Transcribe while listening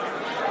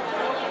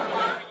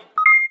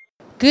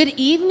Good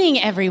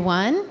evening,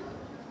 everyone.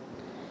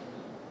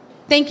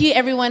 Thank you,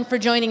 everyone, for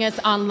joining us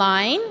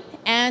online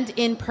and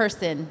in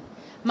person.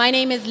 My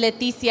name is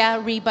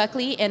Leticia Ree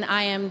Buckley, and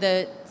I am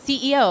the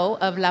CEO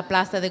of La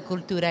Plaza de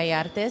Cultura y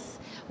Artes.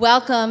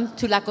 Welcome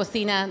to La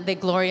Cocina de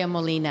Gloria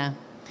Molina.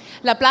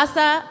 La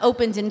Plaza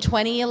opened in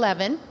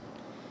 2011,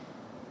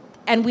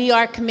 and we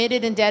are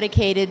committed and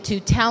dedicated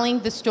to telling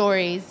the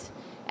stories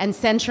and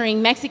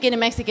centering Mexican and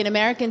Mexican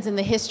Americans in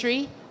the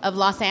history of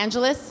Los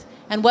Angeles.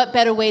 And what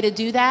better way to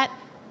do that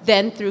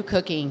than through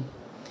cooking?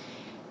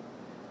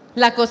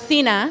 La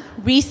Cocina,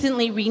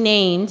 recently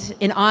renamed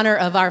in honor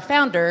of our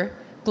founder,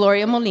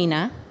 Gloria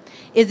Molina,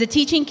 is a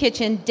teaching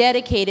kitchen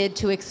dedicated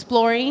to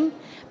exploring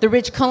the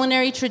rich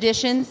culinary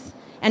traditions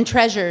and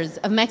treasures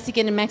of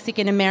Mexican and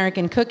Mexican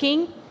American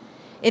cooking.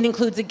 It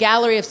includes a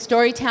gallery of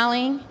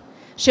storytelling,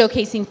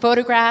 showcasing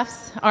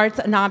photographs, arts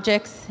and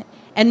objects,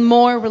 and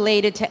more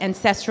related to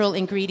ancestral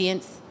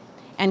ingredients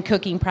and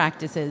cooking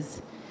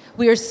practices.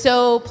 We are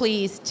so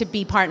pleased to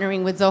be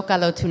partnering with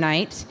Zócalo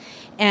tonight,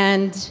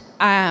 and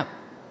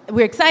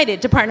we're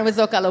excited to partner with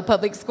Zócalo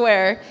Public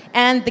Square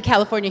and the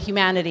California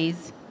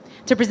Humanities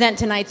to present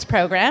tonight's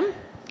program.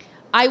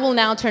 I will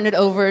now turn it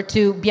over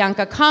to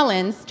Bianca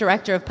Collins,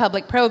 Director of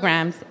Public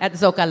Programs at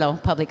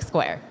Zócalo Public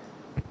Square.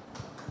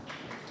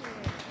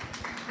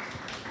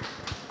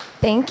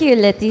 Thank you,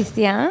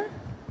 Leticia.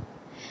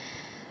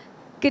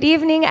 Good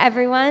evening,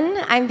 everyone.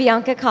 I'm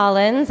Bianca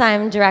Collins.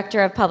 I'm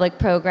Director of Public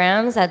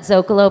Programs at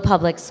Zócalo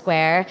Public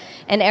Square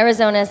and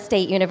Arizona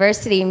State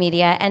University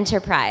Media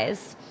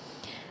Enterprise.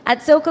 At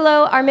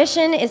Zócalo, our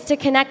mission is to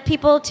connect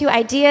people to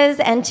ideas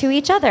and to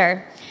each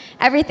other.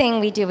 Everything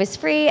we do is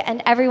free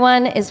and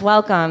everyone is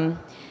welcome.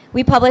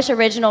 We publish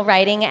original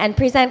writing and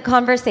present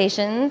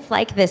conversations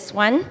like this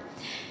one.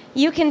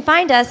 You can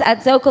find us at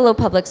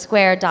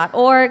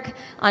zocalopublicsquare.org,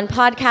 on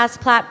podcast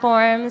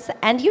platforms,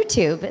 and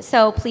YouTube,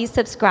 so please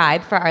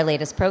subscribe for our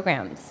latest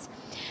programs.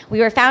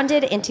 We were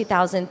founded in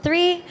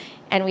 2003,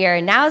 and we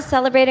are now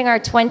celebrating our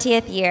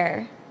 20th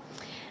year.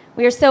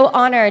 We are so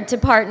honored to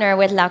partner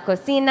with La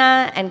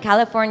Cocina and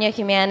California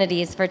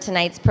Humanities for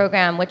tonight's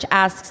program, which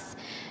asks,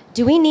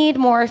 do we need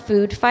more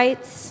food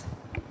fights?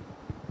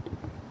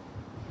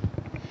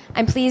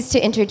 I'm pleased to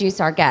introduce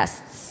our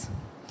guests.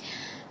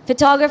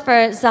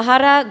 Photographer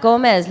Zahara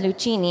Gómez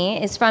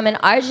Lucini is from an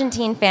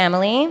Argentine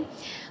family,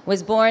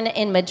 was born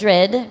in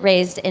Madrid,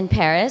 raised in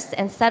Paris,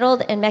 and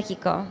settled in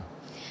Mexico.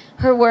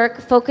 Her work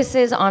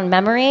focuses on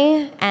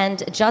memory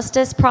and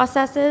justice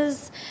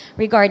processes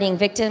regarding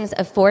victims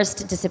of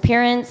forced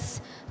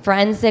disappearance,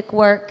 forensic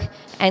work,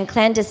 and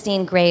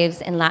clandestine graves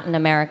in Latin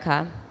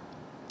America.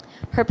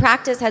 Her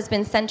practice has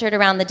been centered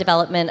around the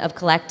development of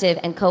collective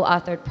and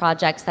co-authored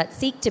projects that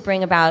seek to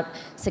bring about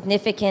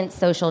significant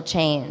social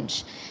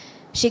change.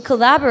 She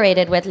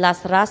collaborated with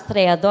Las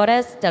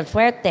Rastreadoras del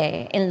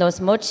Fuerte in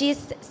Los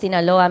Mochis,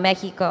 Sinaloa,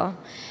 Mexico,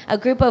 a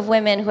group of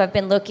women who have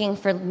been looking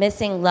for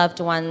missing loved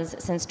ones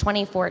since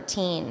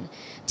 2014,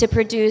 to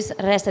produce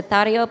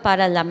Recetario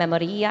para la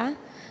memoria,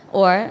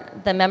 or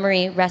the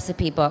Memory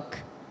Recipe Book,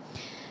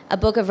 a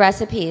book of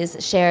recipes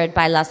shared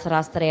by Las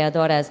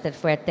Rastreadoras del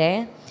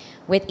Fuerte,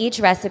 with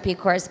each recipe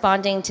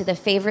corresponding to the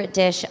favorite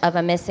dish of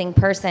a missing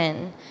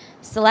person,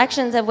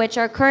 selections of which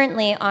are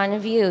currently on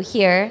view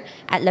here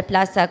at La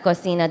Plaza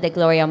Cocina de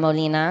Gloria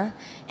Molina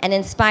and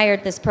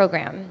inspired this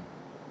program.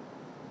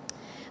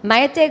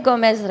 Maite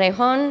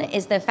Gomez-Rejón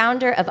is the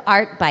founder of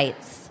Art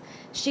Bites.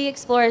 She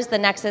explores the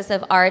nexus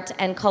of art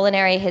and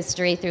culinary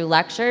history through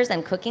lectures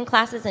and cooking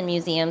classes in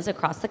museums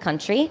across the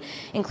country,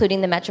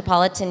 including the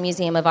Metropolitan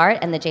Museum of Art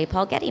and the J.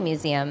 Paul Getty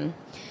Museum.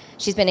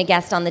 She's been a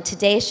guest on the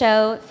Today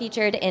Show,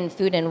 featured in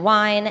Food and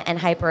Wine and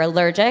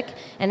Hyperallergic,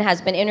 and has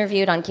been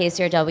interviewed on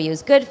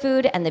KCRW's Good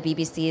Food and the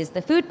BBC's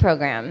The Food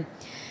Program.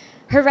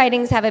 Her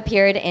writings have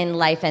appeared in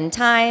Life and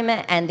Time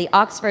and the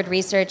Oxford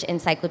Research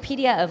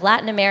Encyclopedia of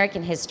Latin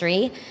American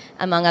History,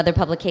 among other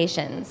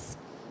publications.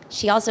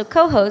 She also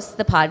co-hosts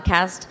the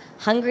podcast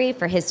Hungry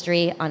for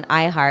History on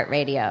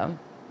iHeartRadio.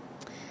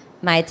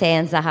 Maite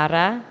and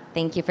Zahara,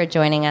 thank you for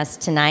joining us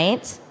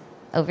tonight.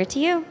 Over to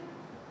you.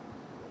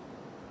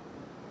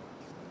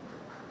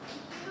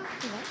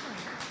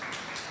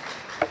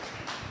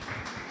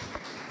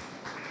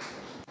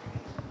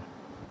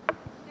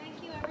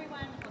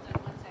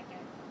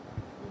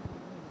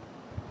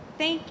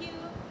 Thank you.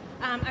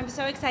 I'm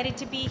so excited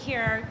to be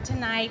here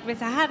tonight with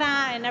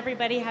Zahara and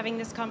everybody having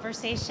this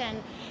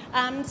conversation.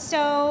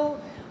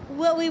 So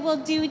what we will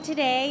do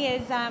today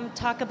is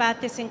talk about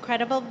this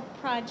incredible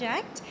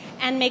project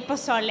and make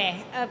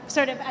pozole,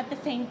 sort of at the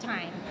same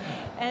time.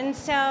 And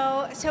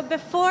so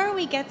before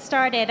we get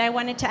started, I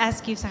wanted to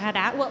ask you,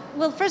 Zahara,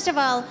 well, first of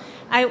all,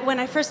 when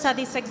I first saw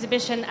this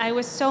exhibition, I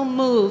was so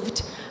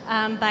moved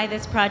by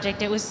this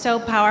project. It was so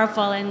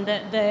powerful, and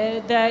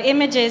the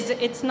images,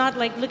 it's not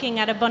like looking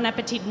at a Bon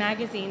Appetit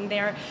magazine.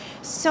 They're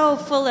so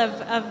full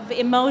of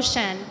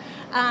emotion.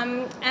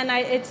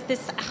 It's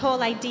this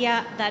whole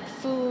idea that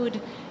food,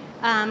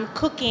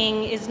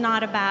 cooking is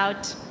not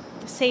about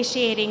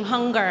satiating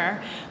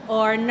hunger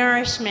or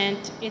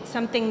nourishment. It's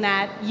something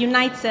that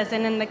unites us,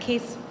 and in the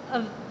case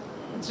of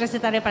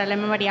Recetario para la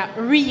Memoria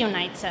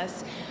reunites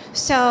us.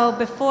 So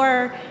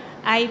before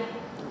I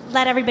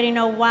let everybody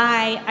know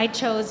why I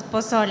chose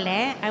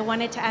pozole, I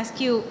wanted to ask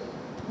you,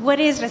 what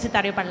is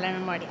Recetario para la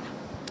Memoria?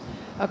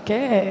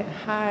 Okay,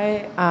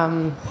 hi,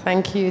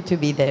 thank you to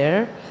be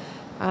there.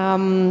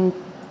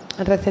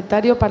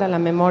 Recetario para la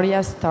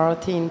Memoria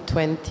started in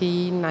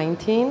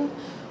 2019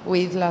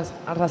 with Las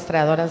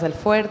Rastreadoras del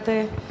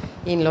Fuerte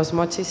in Los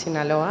Mochis,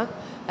 Sinaloa.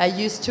 I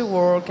used to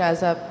work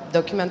as a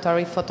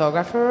documentary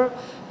photographer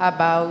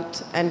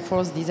about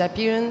enforced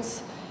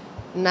disappearance.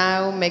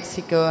 Now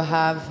Mexico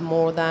have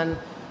more than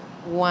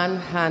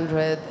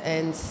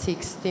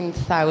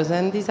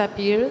 116,000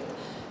 disappeared.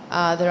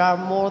 There are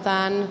more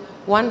than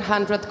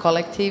 100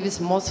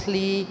 collectives,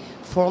 mostly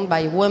formed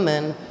by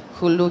women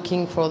who are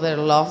looking for their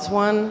loved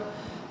one.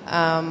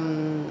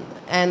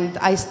 And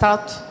I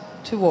start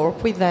to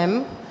work with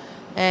them,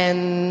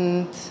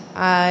 and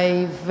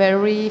I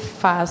very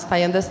fast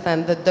I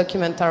understand the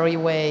documentary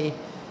way,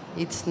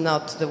 it's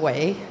not the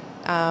way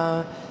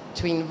to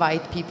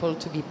invite people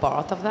to be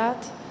part of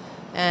that.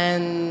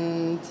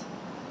 And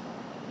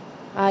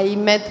I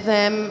met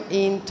them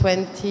in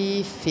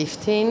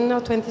 2015 or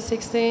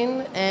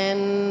 2016,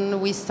 and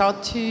we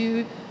start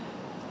to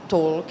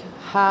talk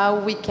how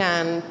we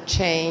can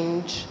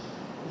change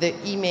the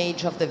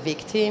image of the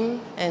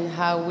victim and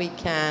how we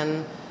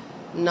can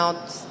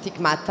not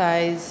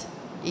stigmatize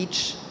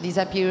each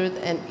disappeared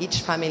and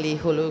each family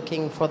who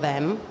looking for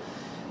them.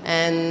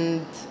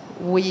 And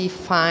we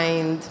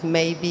find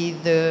maybe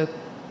the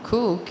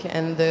cook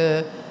and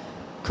the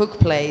cook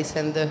place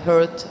and the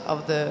heart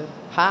of the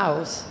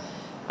house.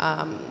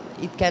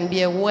 It can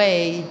be a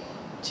way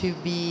to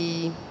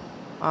be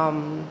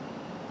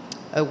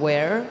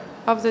aware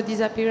of the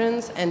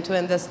disappearance and to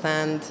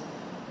understand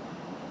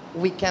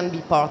we can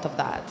be part of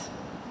that.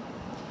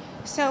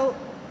 So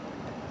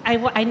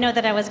I know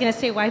that I was going to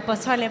say why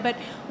pozole, but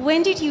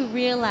when did you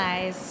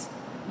realize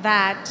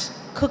that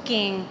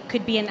cooking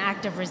could be an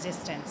act of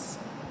resistance?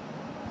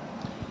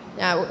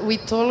 Yeah, we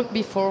talked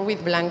before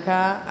with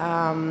Blanca.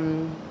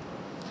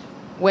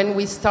 When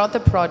we start the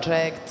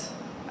project,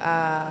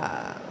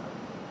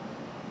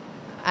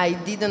 I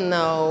didn't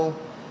know,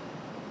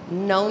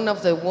 none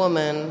of the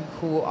women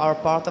who are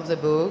part of the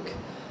book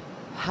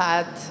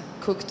had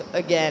cooked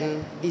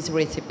again this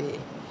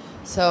recipe.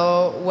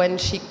 So when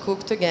she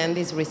cooked again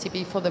this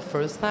recipe for the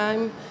first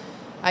time,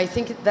 I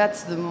think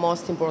that's the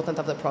most important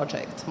of the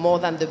project, more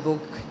than the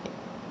book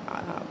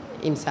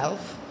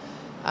himself.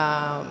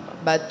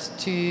 But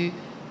to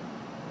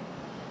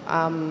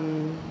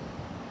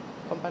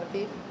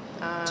compartir,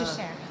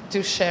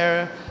 to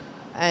share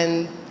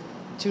and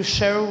to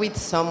share with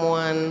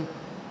someone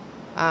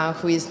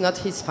who is not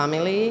his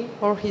family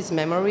or his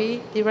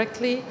memory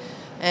directly.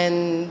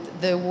 And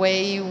the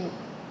way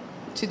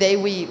today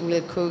we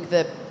will cook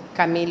the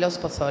Camilo's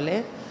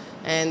pozole,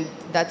 and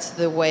that's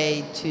the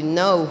way to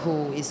know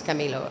who is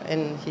Camilo.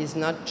 And he's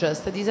not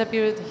just a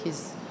disappeared,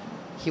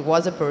 he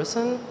was a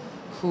person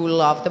who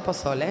loved the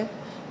pozole.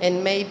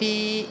 And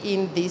maybe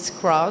in this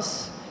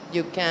cross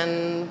you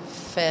can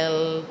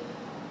feel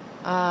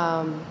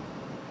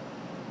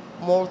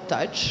more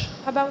touch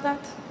about that.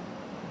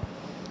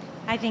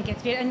 I think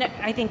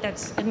I think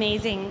that's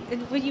amazing.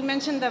 When you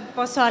mentioned the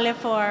pozole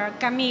for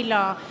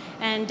Camilo,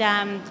 and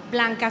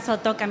Blanca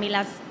Soto,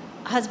 Camila's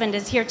husband,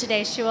 is here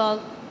today. She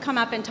will come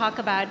up and talk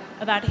about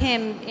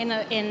him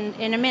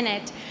in a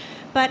minute.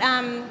 But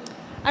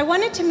I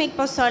wanted to make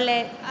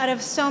pozole out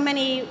of so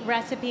many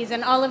recipes,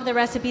 and all of the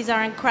recipes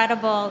are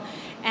incredible.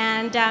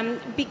 And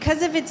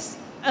because of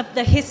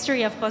the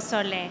history of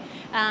pozole,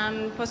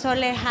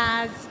 pozole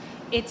has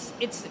it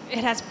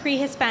has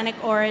pre-Hispanic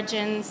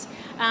origins.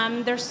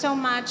 There's so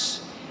much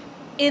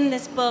in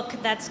this book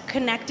that's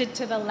connected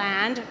to the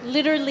land,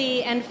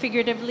 literally and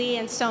figuratively,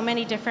 in so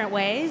many different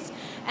ways.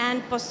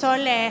 And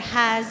pozole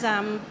has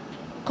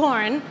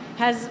corn,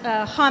 has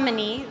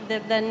hominy,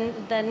 the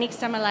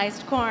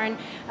nixtamalized corn,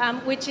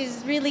 which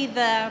is really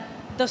the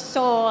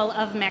soul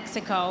of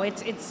Mexico.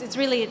 It's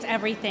really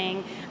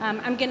everything.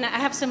 I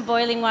have some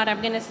boiling water.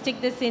 I'm gonna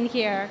stick this in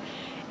here,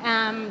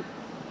 and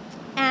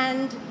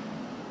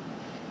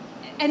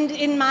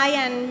in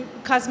Mayan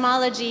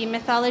cosmology,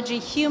 mythology,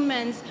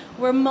 humans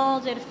were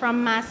molded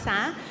from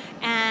masa,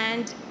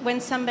 and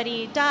when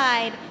somebody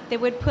died, they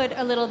would put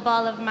a little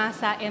ball of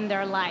masa in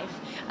their life.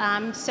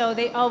 So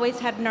they always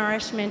had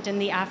nourishment in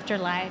the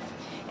afterlife.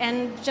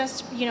 And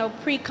just,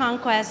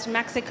 pre-conquest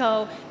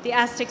Mexico, the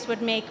Aztecs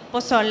would make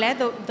pozole.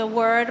 The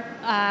word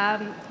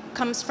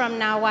comes from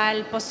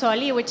Nahuatl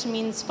pozole, which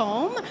means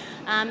foam.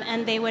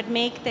 And they would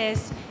make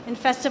this in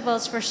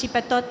festivals for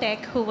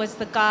Xipetotec, who was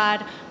the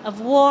god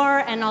of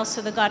war and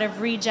also the god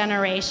of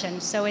regeneration.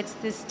 So it's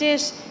this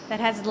dish that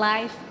has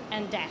life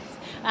and death.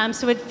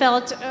 So it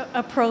felt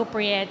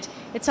appropriate.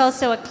 It's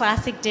also a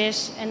classic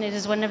dish, and it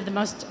is one of the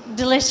most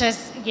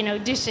delicious,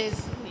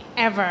 dishes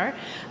ever.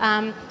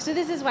 So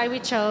this is why we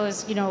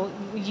chose,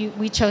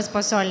 we chose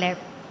pozole.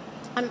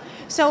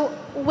 So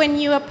when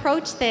you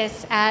approach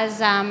this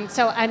as,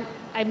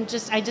 I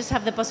just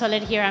have the pozole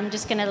here. I'm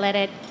just going to let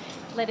it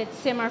let it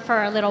simmer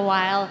for a little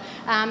while.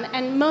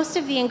 And most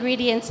of the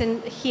ingredients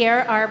in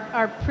here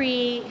are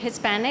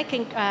pre-Hispanic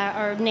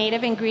or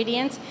native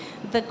ingredients.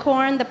 The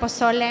corn, the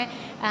pozole,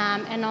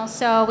 and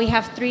also we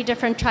have 3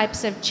 different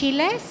types of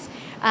chiles.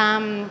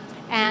 And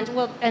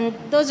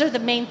those are the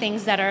main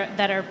things that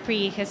are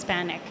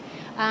pre-Hispanic.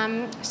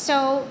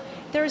 So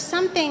there's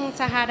something,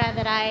 Zahara,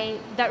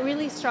 that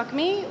really struck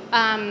me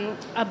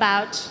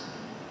about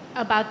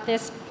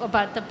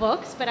the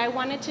books, but I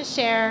wanted to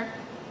share.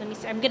 Let me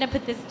see. I'm going to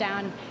put this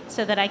down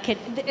so that I could.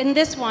 In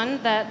this one,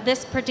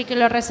 this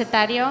particular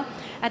recetario,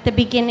 at the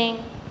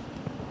beginning,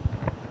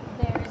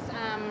 there's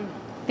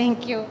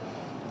thank you.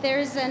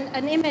 There's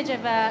an image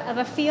of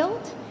a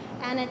field,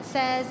 and it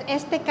says,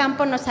 "Este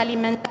campo nos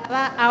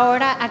alimentaba,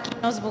 ahora aquí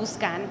nos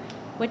buscan,"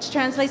 which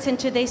translates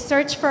into "They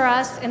search for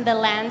us in the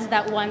lands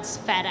that once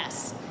fed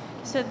us."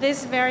 So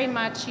this very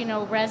much,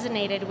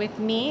 resonated with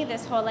me.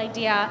 This whole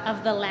idea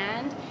of the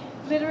land,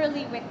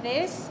 literally with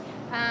this.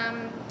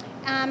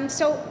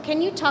 So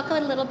can you talk a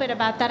little bit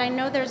about that? I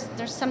know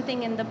there's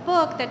something in the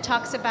book that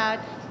talks about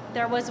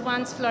there was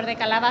once flor de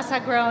calabaza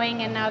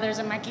growing, and now there's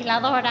a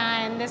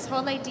maquiladora, and this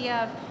whole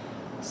idea of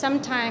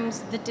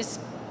sometimes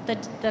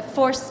the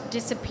force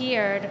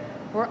disappeared,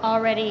 we're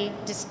already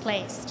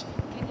displaced.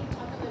 Can you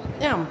talk a little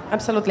bit? Yeah,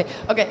 absolutely.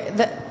 Okay,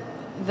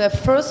 the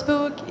first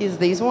book is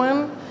this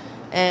one,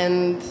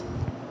 and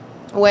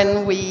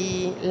when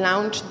we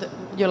launched,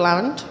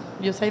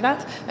 you say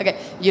that? Okay,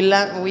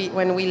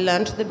 when we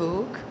launched the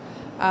book,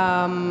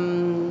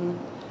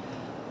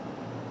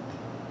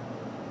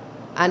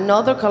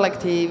 another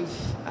collective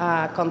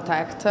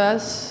contacted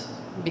us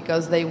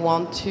because they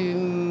want to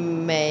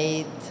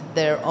make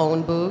their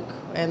own book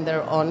and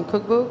their own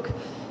cookbook,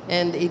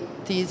 and it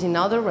is in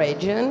other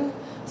region.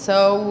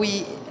 So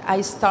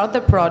I started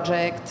the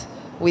project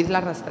with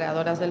Las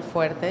Rastreadoras del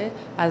Fuerte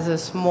as a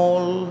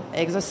small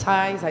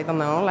exercise, I don't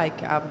know,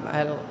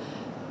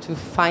 to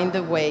find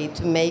a way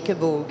to make a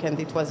book, and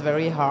it was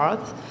very hard.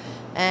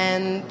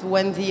 And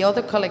when the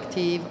other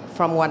collective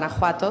from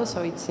Guanajuato,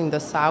 so it's in the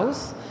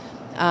south,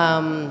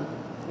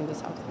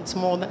 it's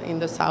more in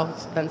the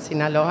south than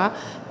Sinaloa,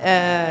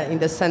 in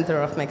the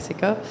center of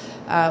Mexico,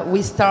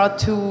 we start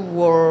to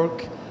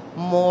work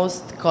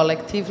most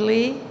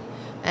collectively,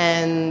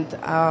 and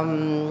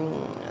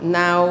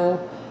now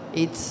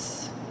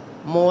it's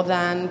more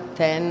than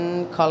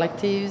 10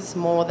 collectives,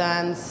 more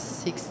than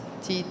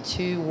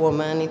 62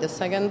 women in the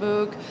second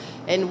book,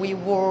 and we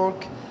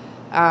work.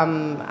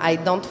 I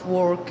don't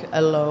work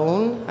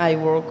alone. I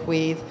work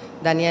with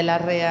Daniela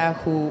Rea,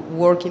 who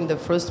worked in the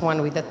first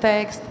one with the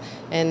text,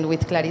 and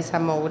with Clarissa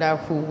Moura,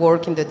 who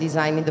worked in the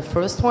design in the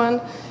first one.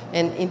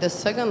 And in the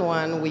second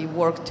one, we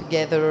work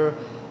together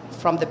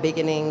from the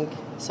beginning,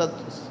 so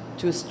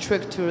to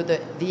structure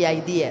the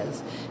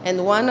ideas.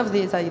 And one of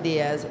these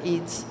ideas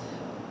is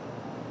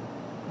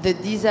the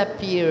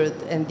disappeared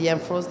and the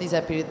enforced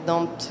disappeared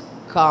don't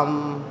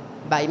come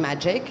by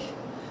magic.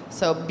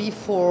 So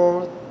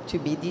before to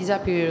be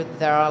disappeared,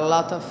 there are a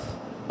lot of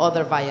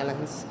other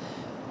violence.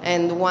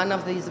 And one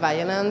of these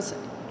violence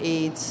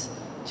is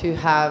to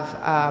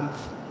have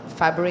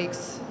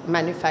fabrics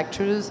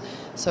manufacturers,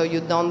 so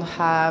you don't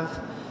have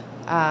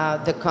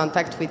the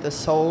contact with the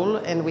soil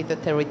and with the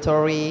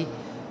territory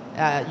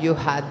you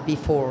had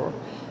before.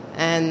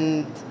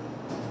 And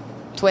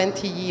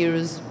 20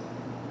 years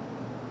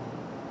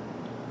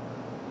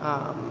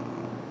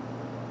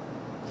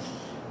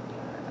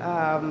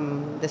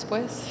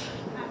después?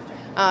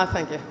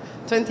 Thank you.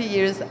 20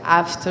 years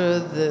after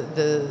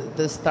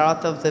the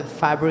start of the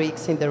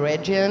fabrics in the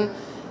region,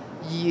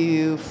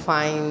 you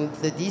find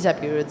the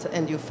disappearance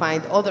and you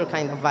find other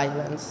kind of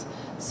violence.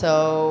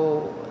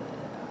 So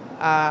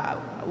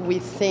we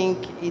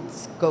think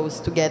it goes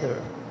together.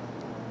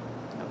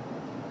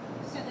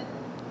 So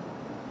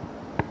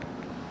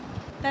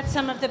that's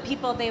some of the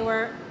people they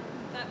were.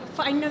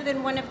 I know that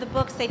in one of the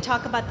books they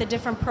talk about the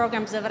different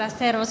programs, the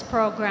Braceros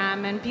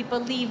program, and people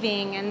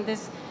leaving, and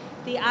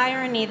the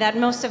irony that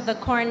most of the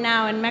corn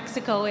now in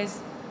Mexico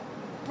is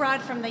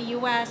brought from the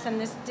U.S., and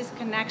this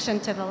disconnection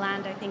to the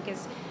land, I think,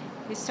 is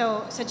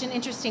such an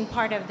interesting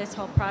part of this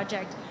whole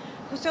project.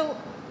 So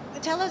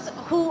tell us,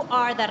 who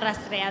are the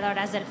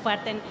Rastreadoras del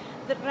Fuerte? And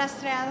the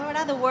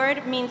Rastreadora, the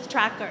word means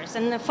trackers,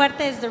 and the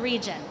Fuerte is the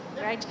region,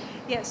 right?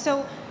 Yeah.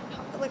 So,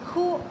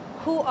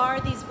 who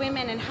are these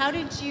women, and how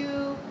did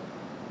you?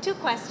 2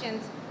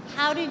 questions.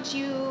 How did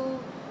you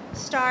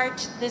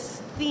start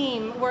this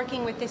theme,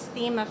 working with this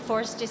theme of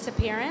forced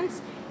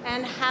disappearance?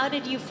 And how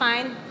did you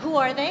find, who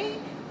are they?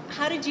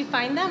 How did you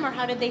find them, or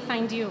how did they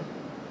find you?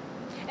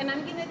 And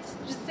I'm gonna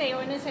just say,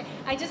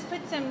 I just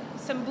put some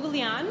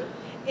bouillon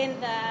in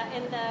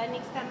the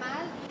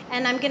nixtamal,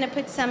 and I'm gonna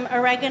put some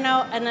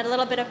oregano and a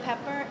little bit of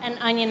pepper and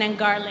onion and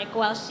garlic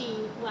while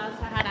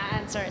Zahara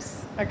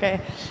answers.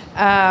 Okay.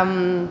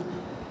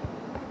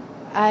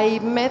 I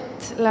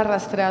met Las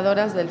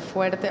Rastreadoras del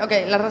Fuerte.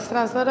 Okay, Las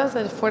Rastreadoras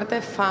del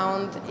Fuerte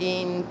found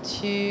in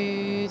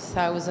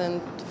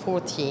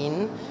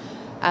 2014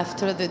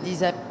 after the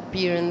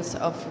disappearance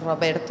of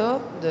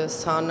Roberto, the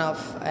son of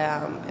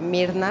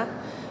Mirna,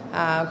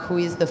 who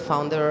is the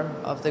founder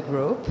of the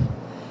group.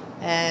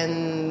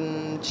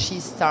 And she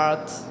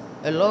starts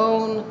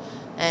alone,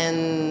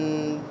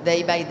 and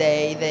day by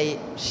day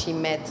she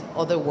met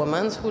other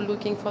women who were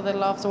looking for their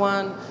loved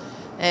one,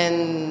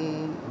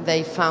 and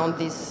they found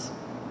this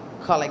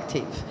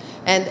collective.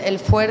 And El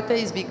Fuerte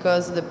is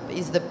because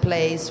is the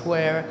place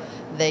where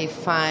they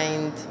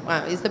find,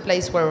 it's the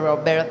place where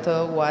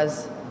Roberto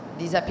was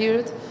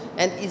disappeared,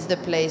 and it's the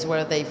place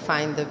where they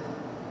find the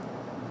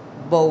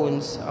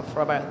bones of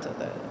Roberto.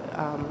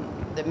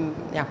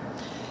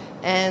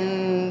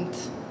 And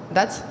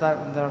that's the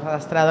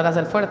Rastreadoras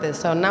del Fuerte.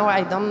 So now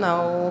I don't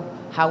know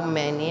how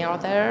many are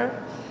there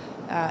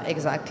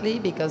exactly,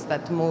 because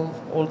that move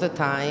all the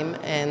time.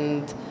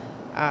 And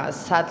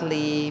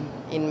sadly,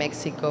 in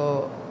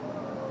Mexico,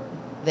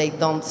 they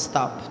don't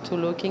stop to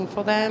looking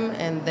for them,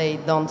 and they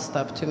don't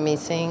stop to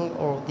missing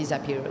or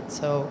disappeared.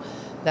 So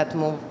that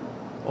move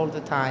all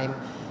the time.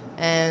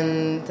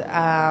 And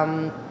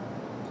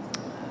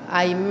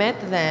I met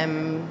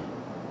them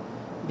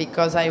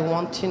because I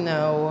want to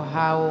know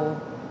how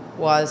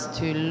was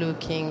to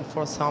looking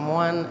for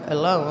someone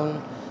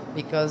alone,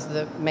 because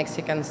the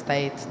Mexican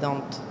states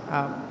don't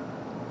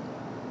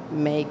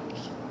make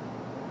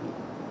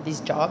this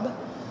job.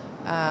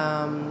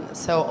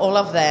 So all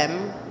of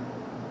them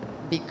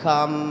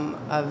become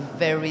a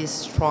very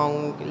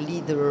strong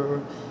leader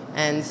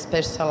and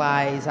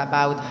specialize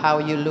about how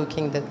you look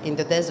in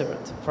the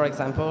desert, for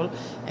example,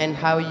 and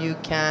how you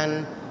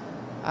can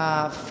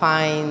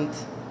find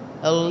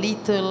a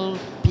little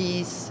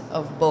piece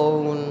of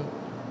bone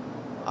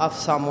of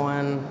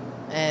someone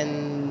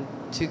and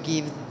to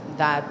give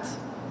that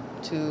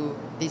to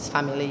this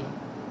family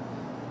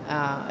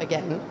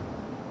again.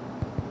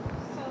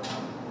 So,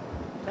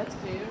 That's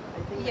clear.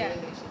 I think. Yeah.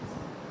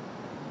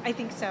 I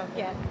think so.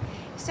 Yeah.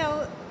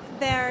 So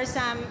there's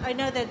I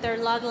know that their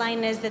log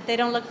line is that they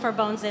don't look for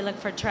bones, they look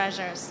for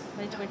treasures,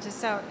 which is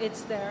so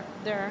it's their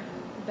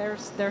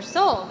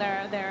soul,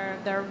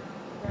 their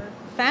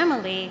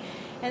family.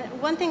 And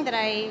one thing that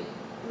I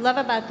love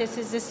about this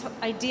is this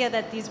idea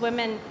that these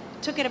women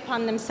took it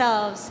upon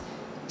themselves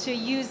to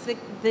use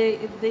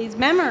these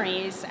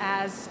memories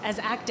as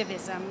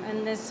activism,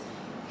 and this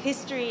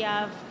history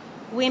of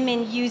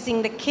women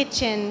using the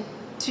kitchen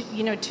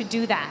to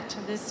do that.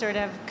 This sort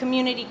of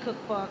community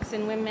cookbooks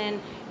and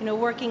women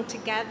working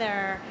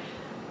together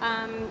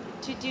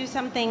to do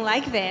something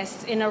like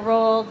this in a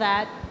role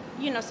that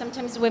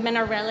sometimes women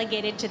are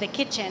relegated to the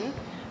kitchen,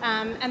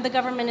 and the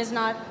government is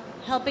not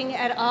helping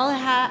at all.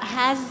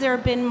 Has there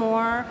been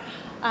more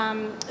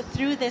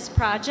through this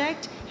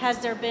project? Has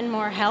there been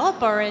more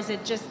help, or is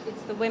it just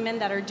it's the women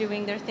that are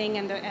doing their thing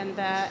and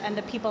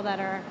the people that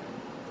are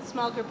the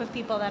small group of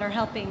people that are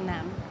helping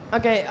them?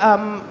 Okay.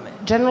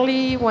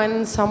 Generally,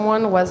 when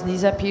someone was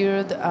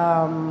disappeared,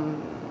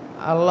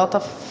 a lot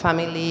of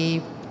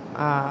family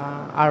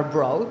are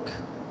broke,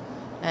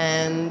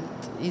 and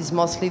it's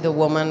mostly the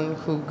women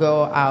who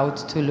go out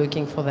to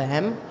looking for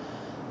them.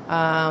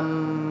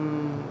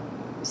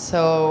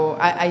 So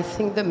I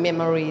think the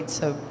memory,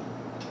 it's a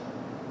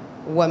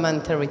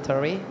women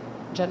territory,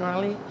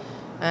 generally.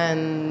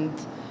 And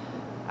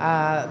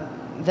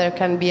there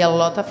can be a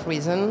lot of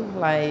reasons,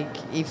 like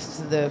if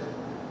the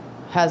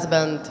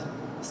husband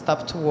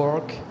stopped to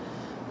work,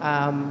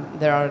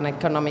 there are an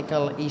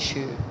economical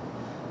issue.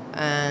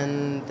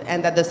 And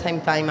at the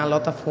same time, a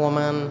lot of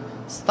women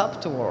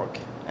stop to work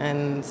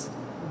and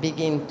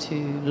begin to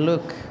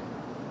look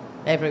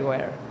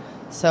everywhere.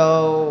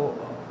 So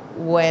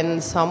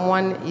when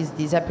someone is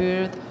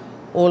disappeared,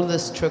 all the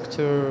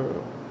structure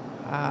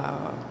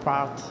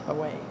part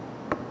away.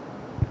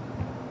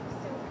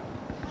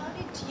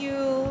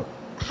 So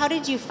how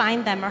did you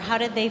find them, or how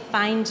did they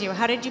find you?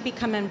 How did you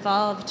become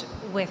involved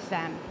with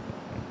them?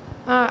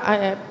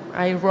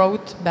 I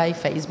wrote by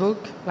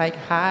Facebook, like,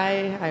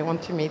 hi, I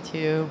want to meet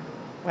you,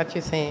 what do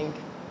you think?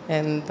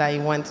 And I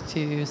went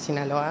to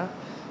Sinaloa,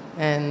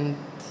 and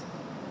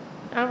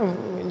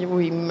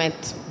we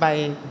met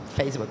by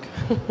Facebook.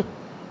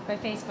 By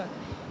Facebook.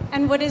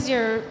 And what is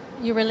your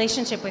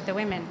relationship with the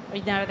women?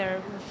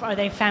 Are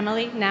they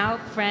family now?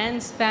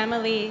 Friends?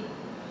 Family?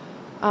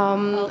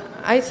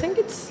 I think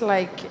it's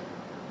like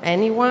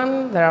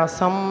anyone. There are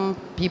some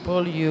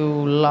people you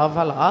love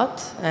a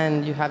lot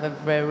and you have a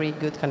very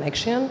good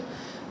connection,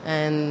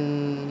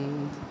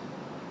 and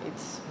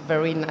it's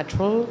very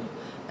natural.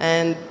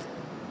 And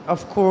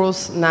of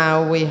course,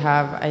 now we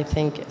have, I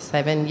think,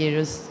 7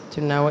 years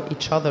to know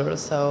each other,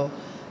 so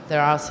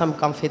there are some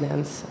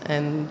confidence,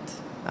 and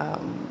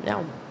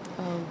yeah.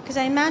 Because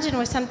I imagine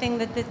with something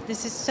that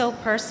this is so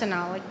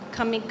personal,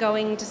 like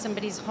going to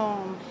somebody's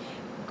home,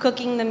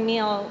 cooking the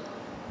meal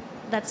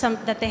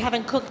that they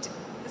haven't cooked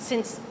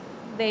since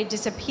they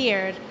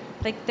disappeared.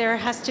 Like, there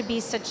has to be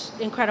such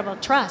incredible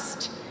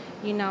trust,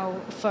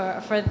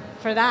 for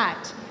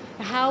that.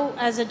 How,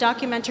 as a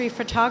documentary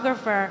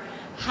photographer,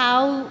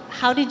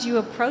 how did you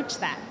approach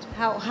that?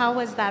 How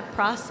was that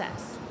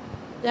process?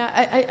 Yeah,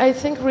 I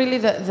think really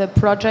the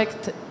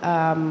project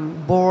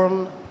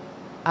born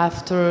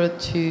after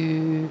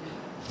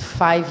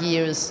 5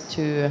 years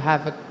to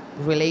have a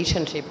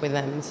relationship with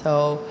them.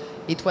 So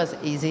it was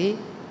easy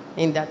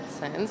in that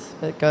sense,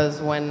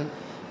 because when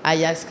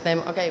I asked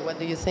them, okay, what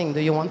do you think? Do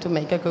you want to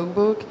make a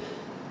cookbook?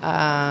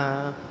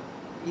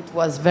 It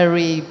was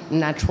very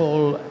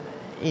natural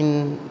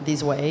in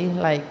this way.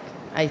 Like,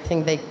 I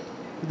think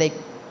they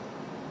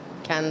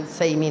can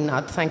say me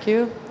not thank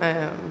you.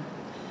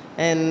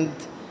 And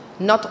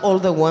not all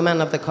the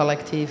women of the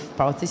collective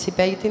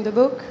participate in the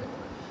book.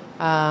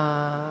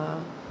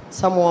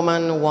 Some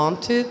women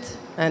wanted,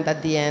 and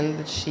at the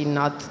end she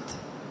not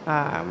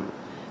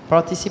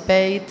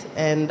participate,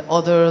 and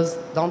others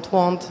don't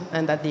want,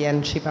 and at the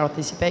end she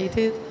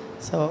participated.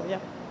 So yeah.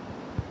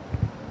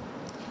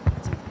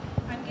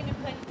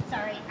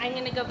 I'm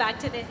going to go back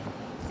to this.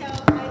 So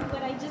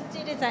what I just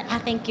did is,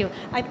 thank you.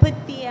 I put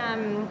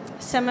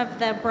some of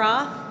the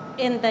broth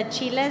in the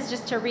chiles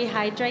just to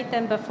rehydrate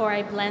them before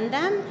I blend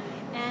them,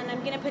 and I'm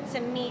going to put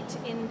some meat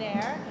in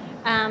there.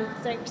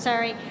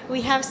 Sorry,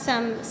 we have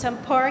some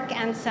pork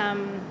and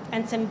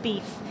some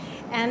beef,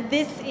 and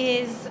this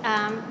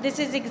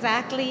is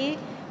exactly,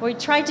 we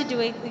tried to do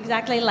it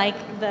exactly like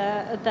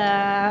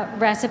the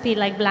recipe,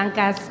 like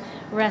Blanca's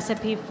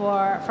recipe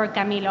for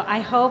Camilo. I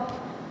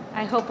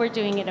hope we're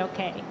doing it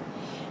okay.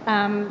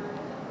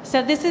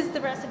 So this is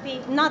the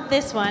recipe, not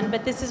this one,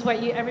 but this is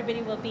what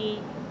everybody will be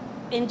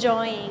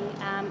enjoying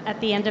at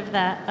the end of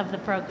the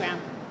program,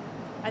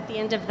 at the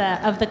end of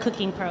the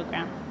cooking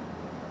program.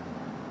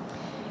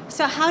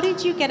 So how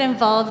did you get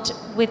involved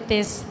with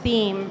this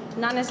theme,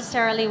 not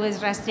necessarily with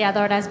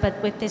Rastreadoras,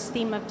 but with this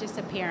theme of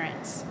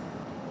disappearance?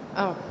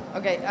 Oh,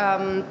 okay.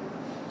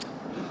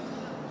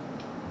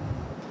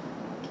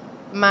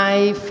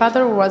 My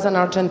father was an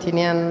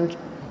Argentinian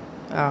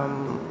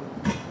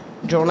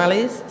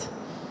journalist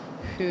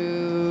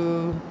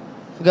who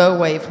go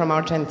away from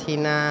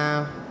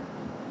Argentina,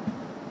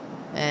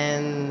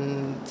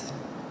 and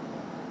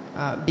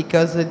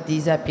because of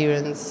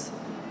disappearance,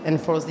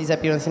 enforced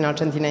disappearance in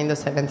Argentina in the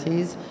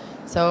 70s.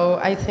 So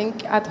I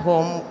think at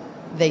home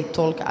they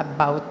talk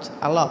about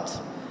a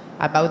lot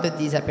about the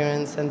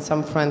disappearance, and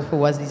some friend who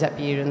was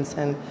disappearance,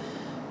 and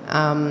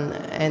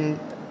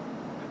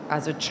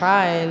as a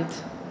child,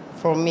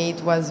 for me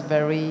it was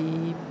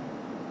very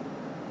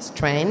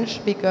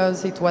strange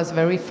because it was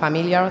very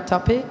familiar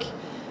topic,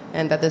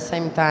 and at the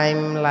same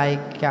time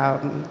like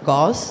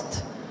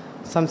ghost,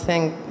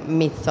 something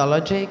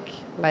mythologic,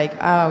 like,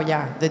 oh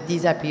yeah, the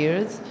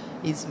disappears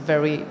is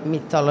very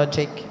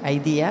mythologic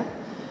idea.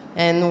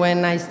 And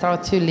when I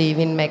started to live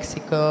in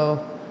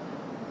Mexico,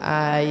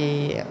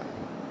 I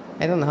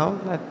don't know,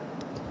 that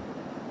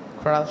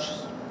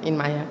crushed in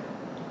my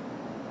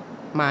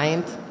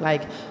mind,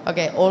 like,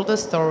 okay, all the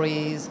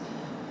stories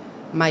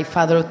my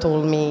father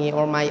told me,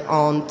 or my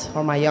aunt,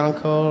 or my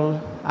uncle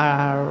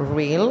are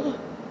real,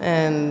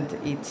 and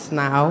it's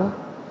now,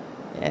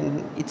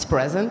 and it's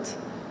present.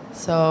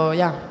 So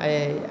yeah,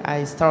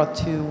 I start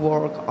to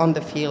work on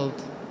the field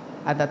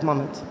at that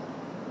moment.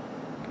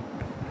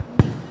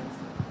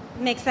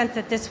 Makes sense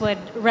that this would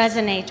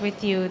resonate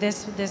with you,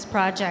 this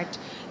project.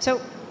 So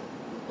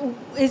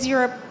was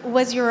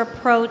your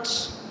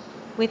approach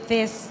with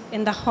this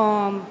in the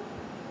home,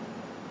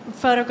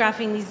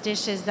 photographing these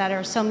dishes that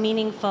are so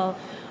meaningful,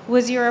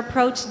 was your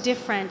approach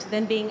different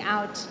than being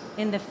out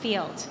in the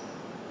field?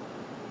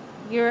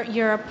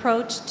 Your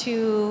approach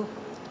to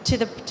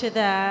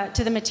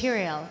the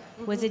material,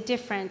 was it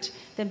different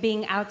than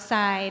being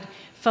outside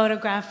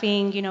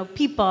photographing,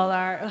 people,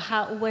 or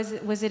how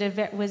was it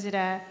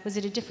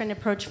a different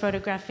approach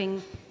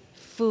photographing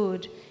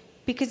food?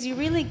 Because you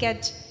really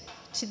get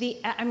to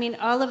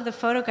all of the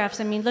photographs,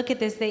 look at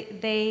this,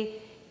 they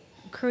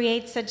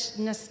create such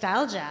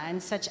nostalgia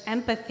and such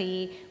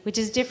empathy, which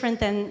is different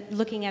than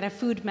looking at a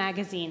food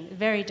magazine,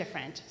 very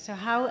different. So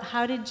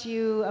how did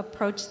you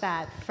approach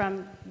that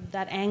from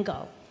that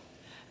angle?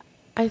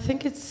 I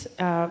think it's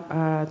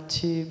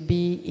to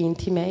be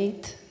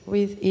intimate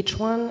with each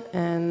one,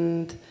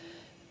 and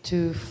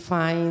to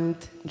find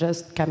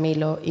just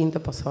Camilo in the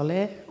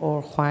pozole,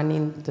 or Juan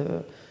in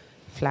the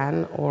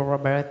flan, or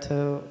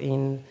Roberto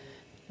in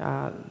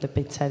the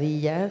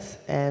pizzerias,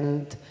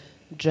 and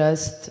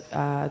just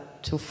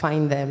to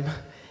find them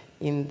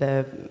in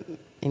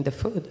the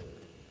food.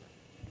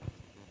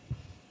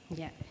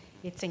 Yeah,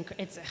 it's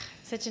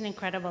such an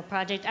incredible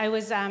project.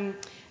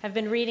 I've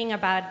been reading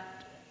about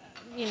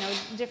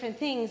different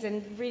things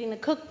and reading the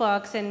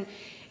cookbooks, and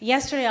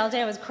yesterday all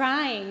day I was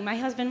crying. My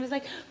husband was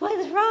like, "What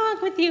is wrong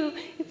with you?"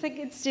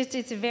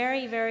 It's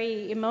very,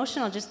 very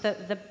emotional, just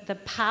the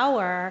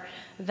power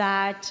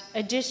that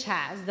a dish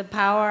has, the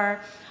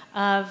power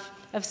of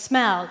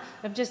smell,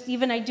 of just,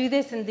 even I do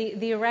this, and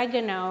the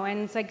oregano,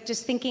 and it's like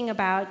just thinking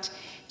about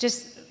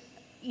just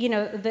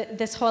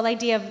this whole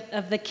idea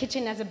of the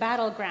kitchen as a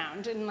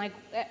battleground, and like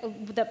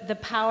the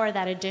power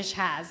that a dish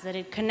has, that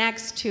it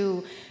connects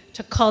to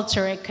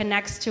culture, it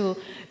connects to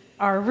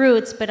our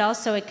roots, but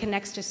also it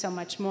connects to so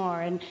much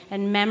more,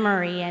 and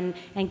memory, and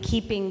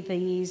keeping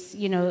these,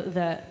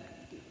 the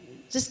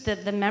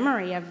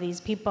memory of these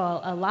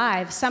people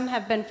alive. Some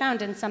have been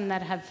found, and some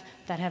that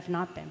have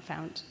not been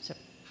found. So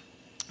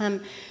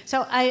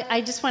So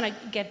I just want to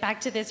get back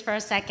to this for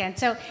a second.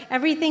 So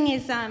everything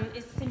is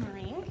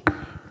simmering.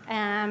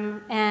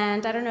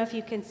 And I don't know if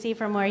you can see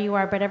from where you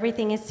are, but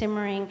everything is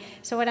simmering.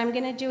 So what I'm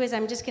going to do is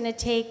I'm just going to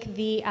take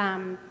the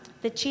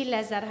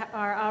chiles that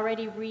are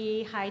already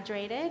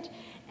rehydrated,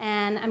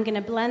 and I'm going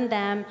to blend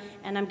them,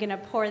 and I'm going to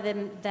pour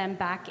them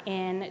back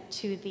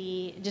into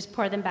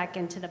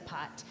the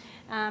pot.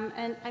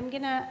 And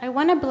I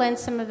want to blend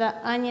some of the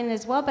onion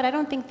as well, but I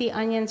don't think the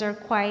onions are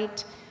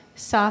quite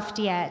soft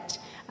yet.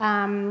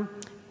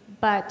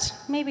 But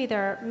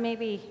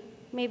maybe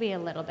maybe a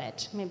little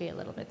bit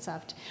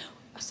soft.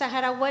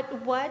 Zahara,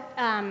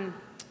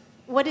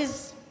 what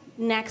is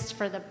next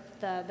for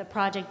the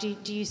project?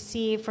 Do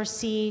you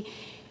foresee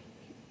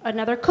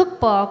another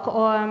cookbook,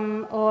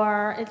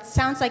 or it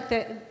sounds like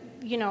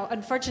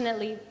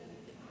unfortunately,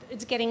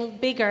 it's getting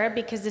bigger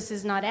because this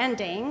is not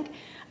ending.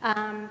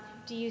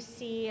 Do you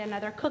see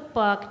another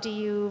cookbook?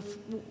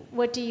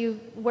 Where do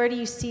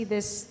you see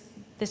this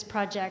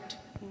project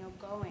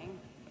going?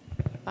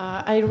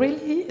 I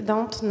really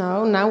don't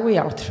know. Now we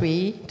are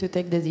 3 to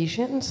take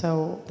decisions,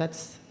 so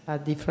that's a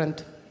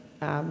different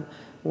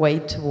way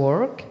to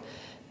work.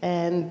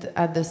 And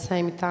at the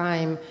same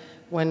time,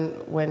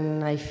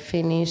 when I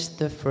finish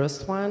the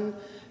first one,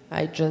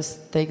 I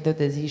just take the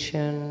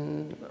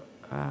decision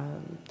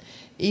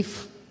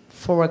if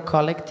for a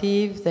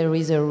collective there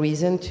is a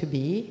reason to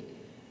be.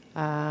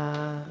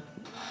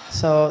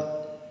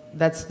 So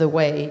that's the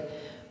way.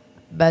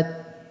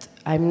 But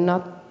I'm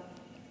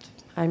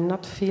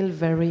not feel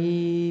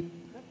very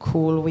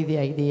cool with the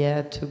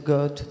idea to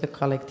go to the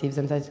collectives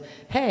and say,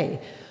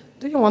 hey,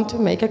 do you want to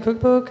make a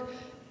cookbook?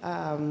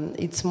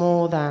 It's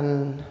more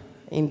than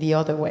in the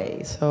other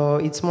way. So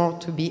it's more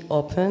to be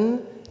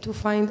open to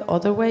find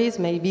other ways.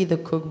 Maybe the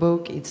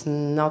cookbook, it's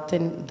not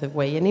in the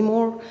way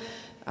anymore.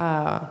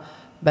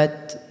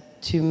 But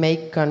to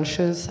make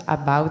conscious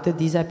about the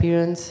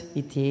disappearance,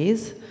 it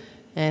is.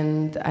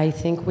 And I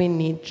think we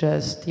need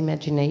just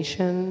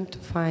imagination to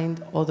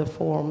find other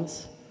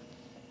forms.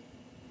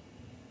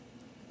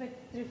 But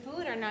through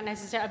food or not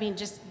necessarily? I mean,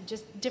 just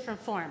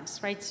different forms,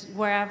 right?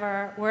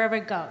 Wherever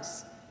it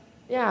goes.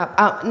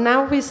 Yeah,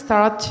 now we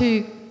start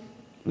to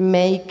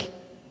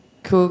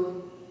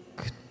cook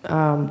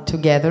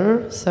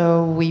together.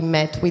 So we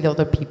met with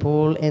other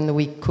people and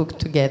we cooked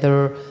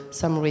together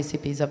some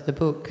recipes of the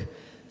book.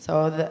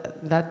 So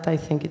that I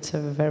think it's a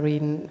very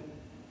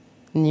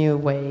new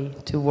way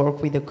to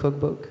work with a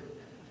cookbook.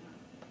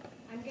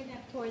 I'm going to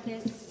pour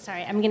this.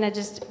 Sorry, I'm going to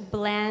just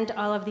blend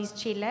all of these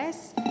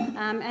chiles.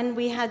 And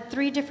we had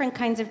 3 different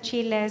kinds of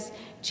chiles: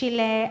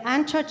 chile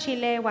ancho,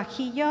 chile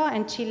guajillo,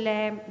 and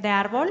chile de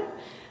árbol,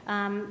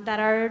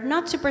 that are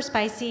not super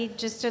spicy,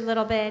 just a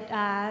little bit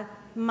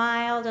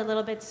mild, a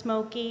little bit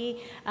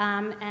smoky,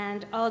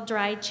 and all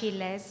dried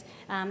chiles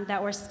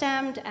that were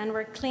stemmed and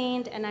were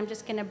cleaned. And I'm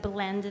just going to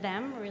blend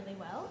them really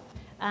well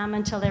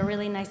until they're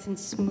really nice and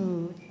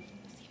smooth.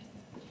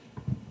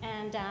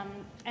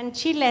 And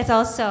chiles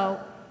also,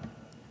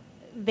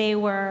 they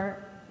were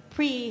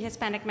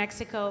pre-Hispanic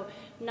Mexico,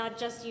 not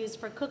just used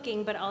for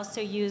cooking, but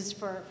also used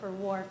for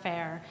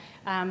warfare,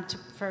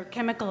 for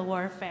chemical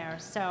warfare.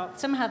 So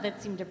somehow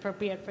that seemed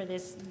appropriate for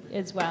this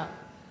as well.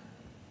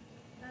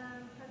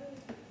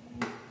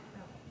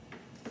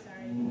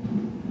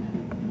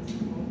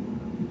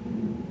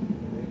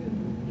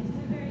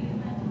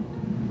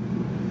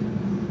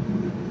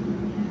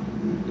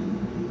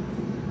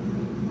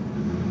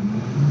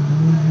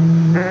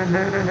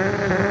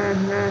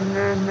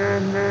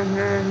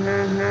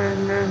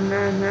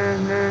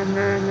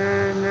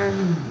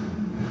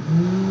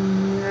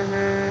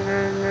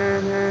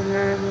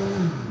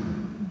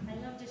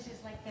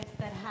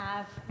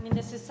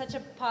 This is such a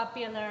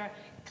popular,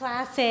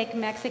 classic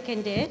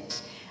Mexican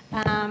dish.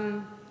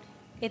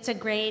 It's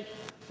great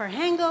for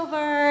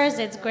hangovers.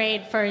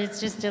 It's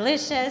just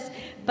delicious.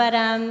 But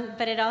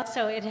it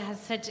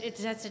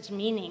has such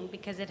meaning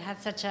because it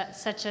has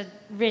such a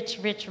rich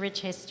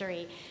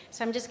history.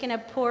 So I'm just gonna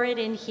pour it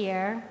in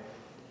here.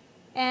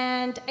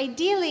 And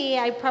ideally,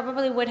 I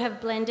probably would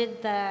have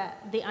blended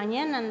the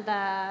onion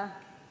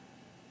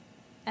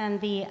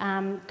and the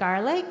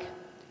garlic,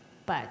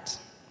 but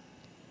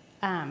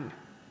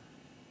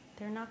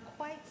they're not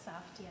quite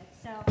soft yet.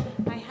 So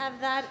I have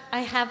that.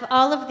 I have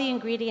all of the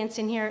ingredients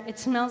in here. It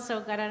smells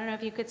so good. I don't know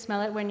if you could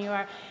smell it when you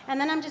are.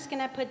 And then I'm just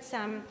gonna put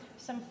some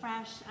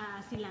fresh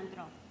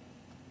cilantro.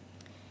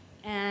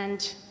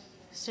 And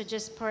so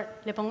just pour.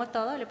 Le pongo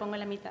todo. Le pongo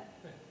la mitad.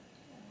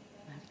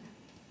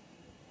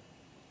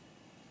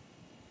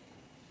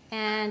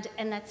 And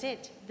that's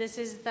it.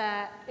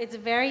 It's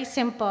very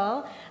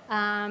simple.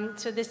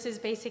 So this is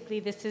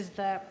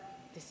the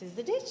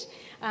dish.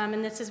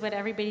 And this is what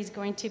everybody's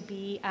going to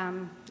be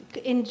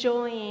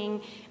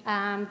enjoying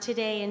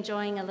today,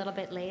 enjoying a little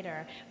bit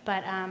later.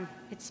 But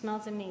it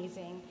smells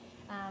amazing.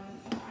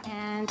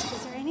 And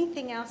is there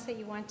anything else that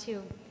you want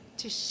to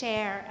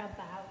share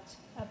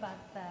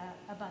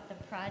about the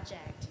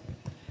project?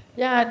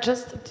 Yeah,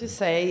 just to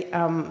say,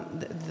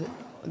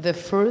 the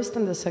first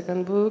and the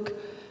second book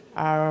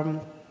are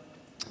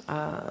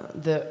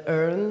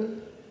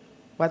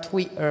what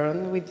we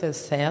earn with the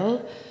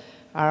sale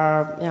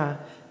are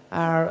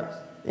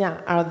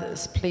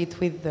split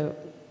with the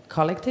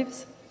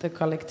collectives. The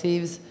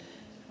collectives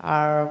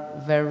are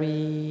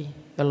very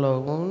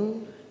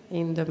alone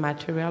in the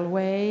material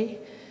way,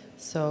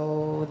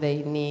 so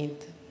they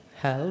need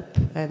help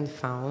and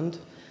found.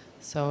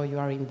 So you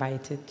are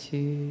invited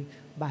to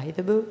buy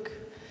the book,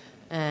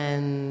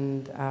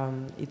 and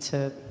it's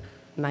a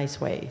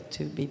nice way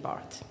to be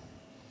part.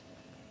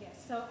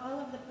 Yes. So all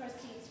of the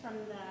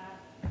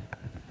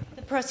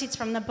proceeds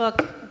from the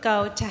book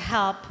go to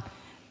help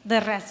the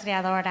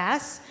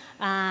Rastreadoras,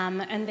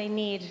 and they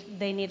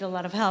need a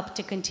lot of help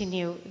to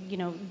continue,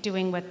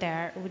 doing what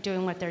they're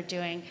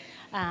doing,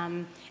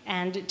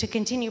 and to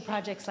continue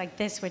projects like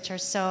this, which are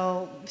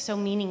so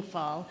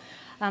meaningful.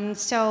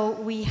 So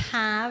we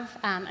have,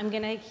 I'm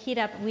going to heat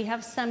up. We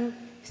have some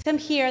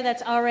here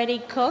that's already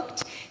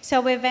cooked.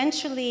 So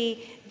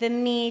eventually the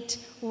meat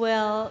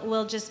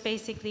will just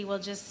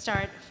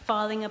start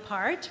falling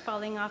apart,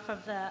 falling off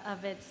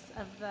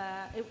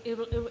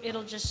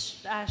it'll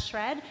just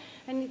shred.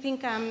 And I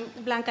think,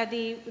 Blanca,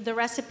 the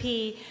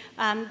recipe,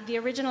 the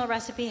original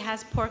recipe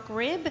has pork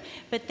rib,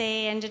 but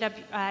they ended up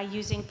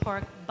using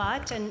pork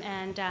butt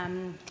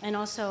and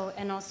also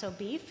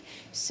beef.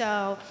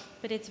 So,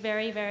 but it's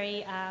very,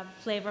 very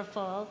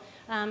flavorful.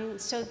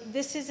 So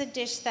this is a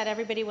dish that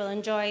everybody will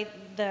enjoy,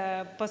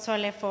 the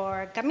pozole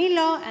for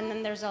Camilo, and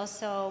then there's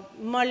also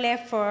mole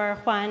for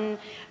flan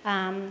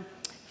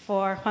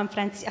for Juan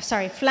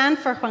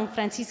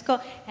Francisco,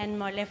 and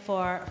mole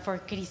for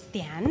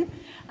Christian.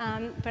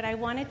 But I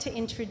wanted to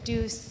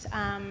introduce, is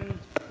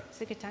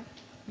it a good time?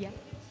 Yeah.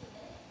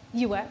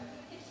 You what?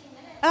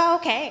 Oh,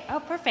 okay. Oh,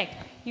 perfect.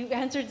 You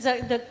answered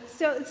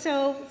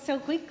so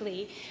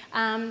quickly.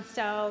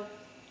 So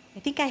I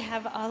think I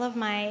have all of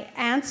my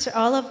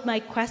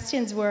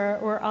questions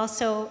were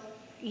also,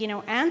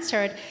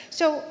 answered.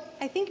 So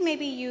I think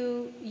maybe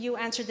you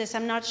answered this,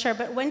 I'm not sure,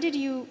 but when did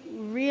you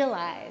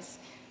realize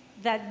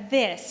that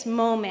this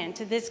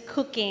moment, this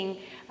cooking,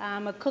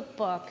 a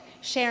cookbook,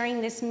 sharing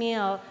this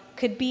meal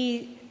could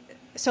be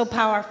so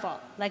powerful,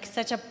 like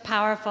such a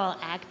powerful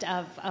act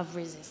of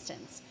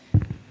resistance?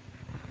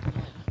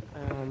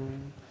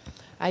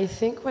 I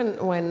think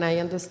when I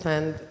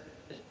understand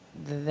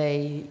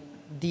they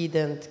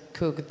didn't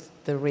cook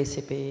the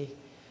recipe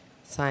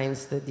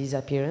since the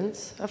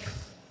disappearance of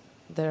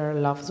their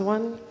loved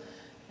one,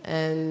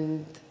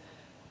 and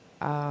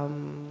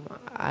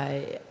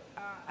I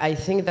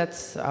think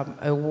that's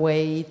a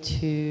way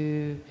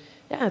to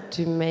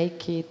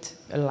make it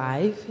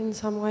alive in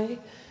some way,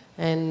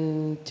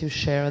 and to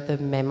share the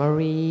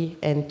memory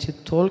and to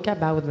talk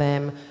about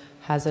them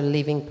as a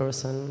living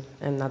person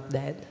and not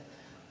dead.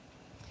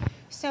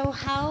 So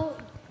how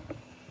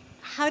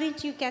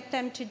did you get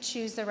them to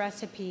choose the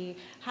recipe?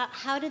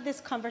 How did this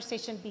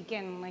conversation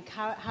begin? Like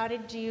how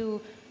did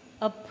you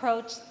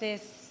approach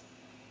this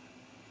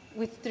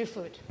through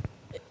food?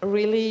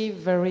 Really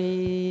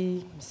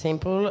very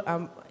simple.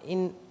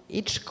 In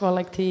each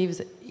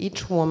collective,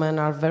 each woman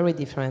are very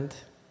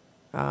different.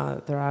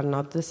 They are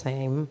not the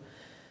same,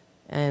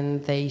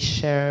 and they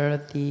share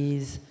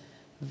these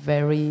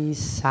very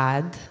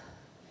sad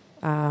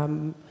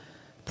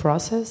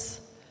process.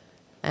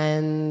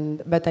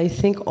 But I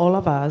think all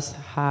of us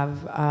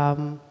have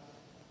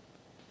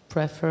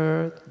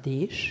preferred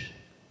dish,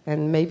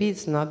 and maybe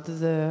it's not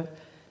the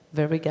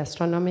very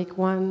gastronomic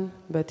one,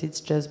 but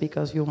it's just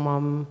because your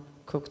mom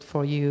cooked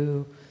for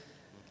you,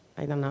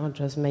 I don't know,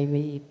 just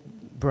maybe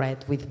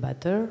bread with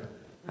butter.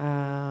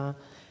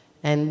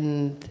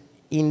 And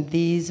in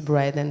this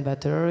bread and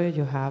butter,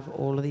 you have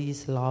all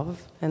this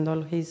love and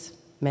all his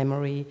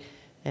memory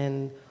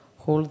and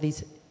all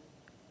this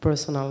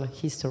personal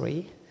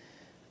history.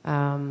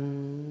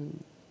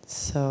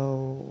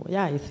 So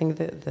yeah, I think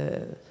that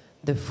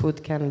the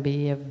food can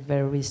be a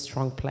very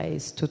strong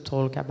place to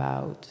talk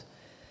about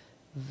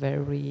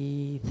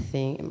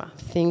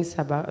things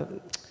about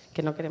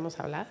que no queremos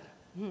hablar.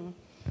 Mm-hmm.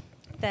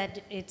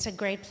 That it's a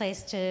great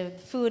place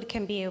food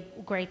can be a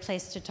great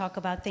place to talk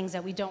about things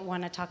that we don't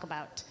want to talk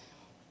about,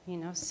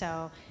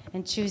 so,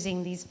 and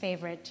choosing these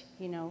favorite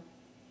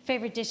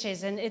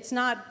dishes, and it's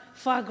not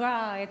foie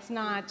gras, it's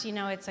not,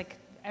 it's like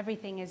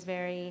everything is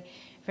very,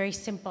 very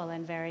simple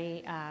and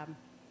very,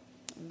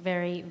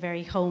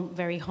 very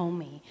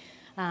homey.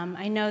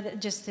 I know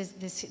that just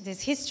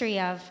this history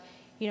of,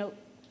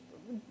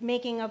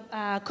 making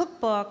a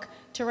cookbook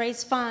to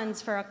raise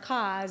funds for a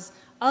cause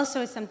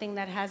also is something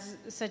that has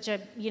such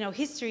a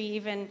history.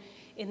 Even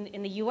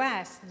in the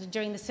U.S.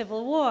 during the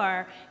Civil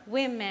War,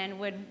 women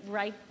would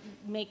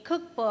make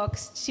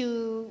cookbooks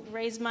to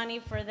raise money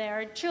for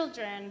their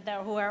children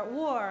who are at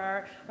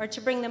war, or to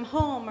bring them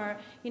home, or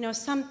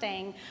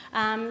something.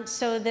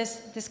 So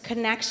this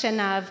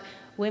connection of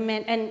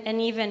women, and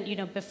even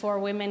before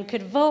women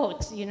could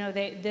vote,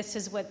 this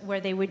is where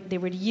they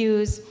would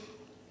use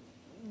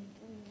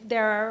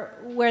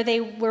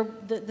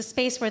the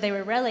space where they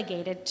were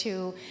relegated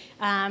to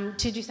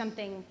do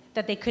something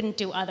that they couldn't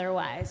do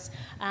otherwise.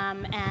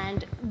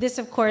 And this,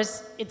 of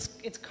course,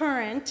 it's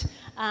current,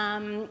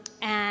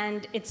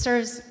 and it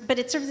serves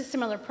a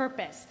similar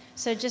purpose.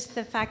 So just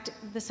the fact,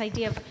 this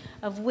idea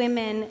of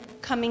women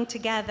coming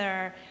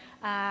together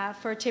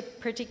for a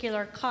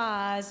particular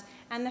cause,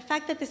 and the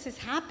fact that this is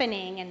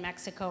happening in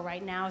Mexico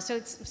right now. So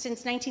it's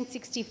since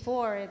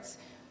 1964, it's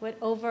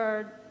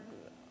over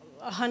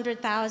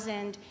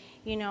 100,000,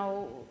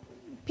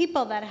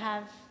 people that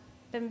have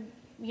been,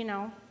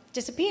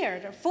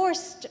 disappeared or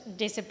forced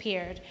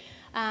disappeared,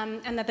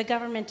 and that the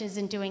government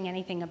isn't doing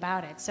anything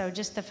about it. So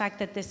just the fact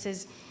that this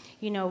is,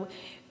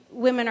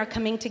 women are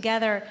coming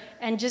together,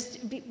 and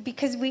just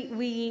because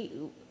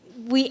we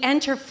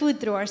enter food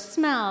through our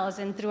smells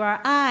and through our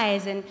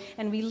eyes,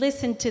 and we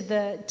listen to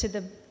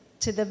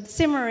the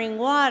simmering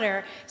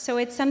water. So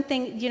it's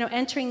something,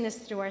 entering this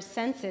through our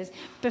senses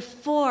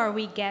before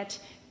we get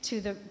to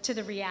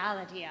the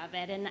reality of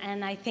it.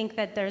 And I think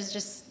that there's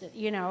just,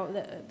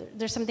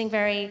 there's something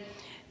very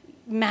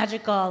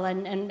magical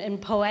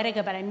and poetic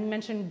about it. I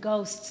mentioned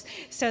ghosts.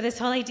 So this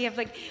whole idea of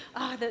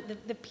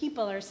the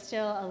people are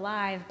still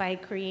alive by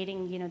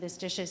creating, these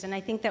dishes. And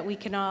I think that we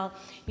can all,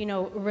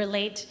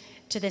 relate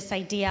to this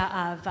idea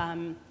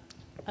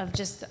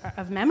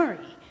of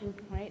memory,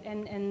 right?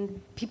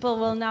 And people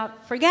will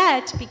not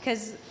forget,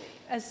 because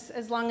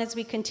as long as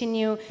we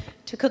continue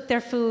to cook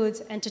their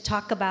foods and to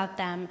talk about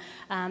them,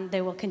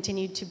 they will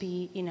continue to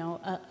be,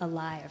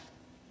 alive.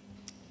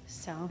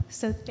 So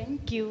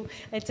thank you.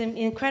 It's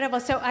incredible.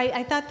 So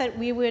I thought that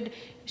we would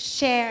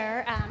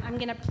share. I'm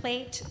going to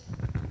plate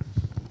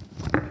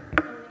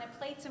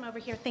some over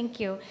here. Thank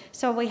you.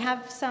 So we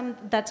have some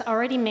that's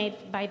already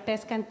made by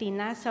Pez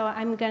Cantina. So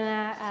I'm going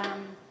to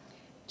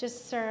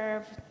just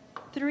serve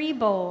 3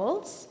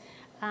 bowls.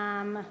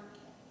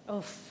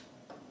 Oof.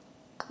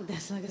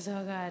 This looks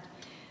so good.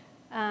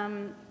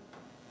 And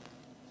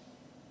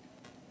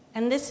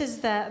this is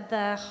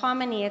the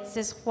hominy. It's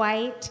this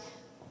white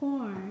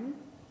corn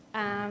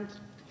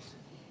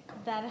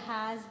that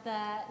has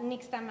the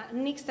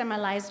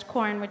nixtamalized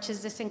corn, which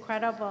is this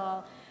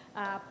incredible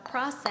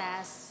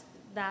process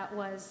that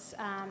was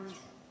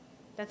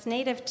that's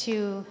native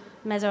to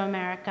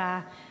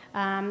Mesoamerica,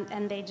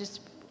 and they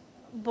just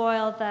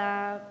boil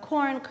the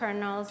corn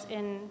kernels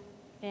in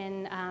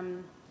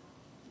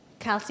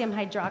calcium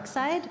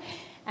hydroxide,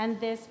 and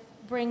this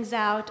brings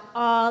out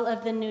all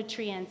of the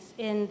nutrients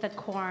in the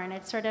corn.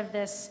 It's sort of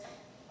this,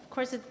 of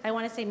course, I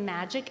want to say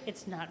magic.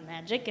 It's not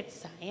magic,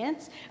 it's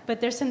science,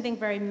 but there's something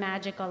very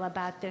magical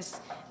about this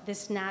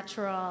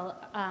natural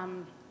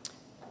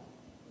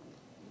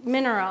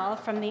mineral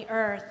from the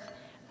earth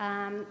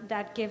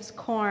that gives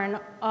corn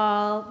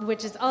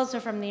which is also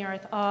from the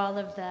earth, all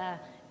of the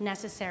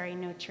necessary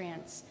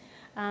nutrients.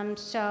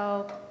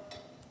 So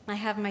I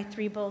have my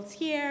 3 bowls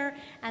here,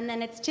 and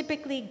then it's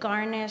typically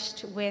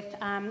garnished with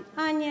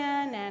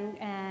onion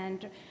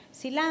and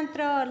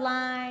cilantro,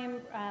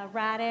 lime,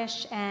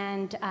 radish,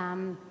 and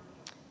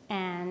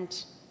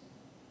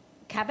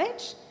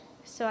cabbage.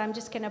 So I'm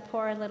just going to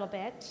pour a little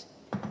bit,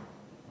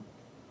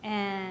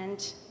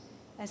 and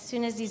as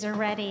soon as these are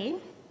ready,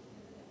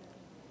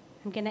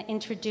 I'm going to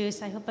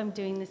introduce. I hope I'm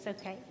doing this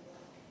okay.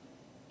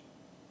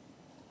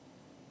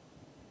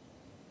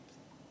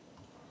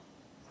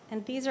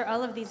 And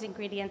all of these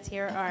ingredients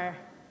here are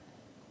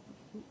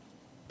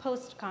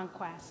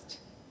post-conquest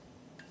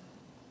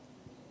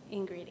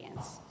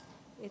ingredients.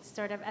 It's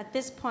sort of, at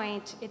this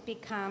point, it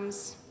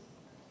becomes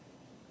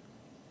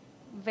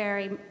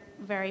very,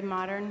 very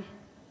modern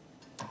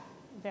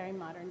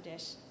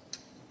dish.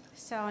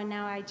 So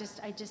now I'm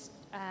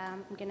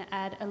gonna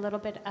add a little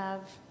bit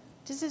of,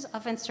 this is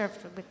often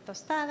served with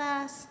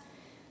tostadas.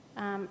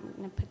 I'm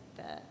gonna put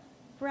the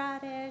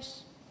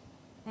radish,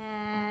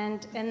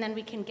 and then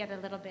we can get a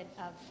little bit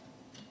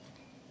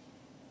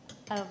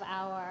of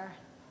our,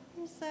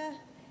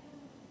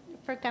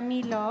 for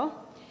Camilo.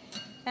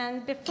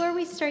 And before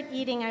we start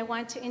eating, I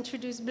want to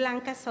introduce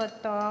Blanca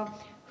Soto,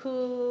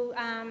 who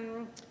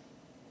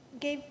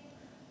gave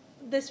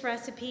this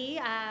recipe,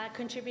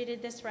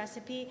 contributed this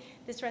recipe.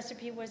 This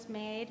recipe was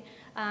made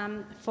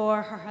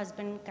for her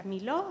husband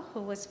Camilo,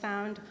 who was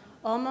found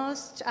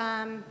almost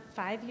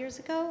 5 years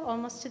ago,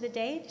 almost to the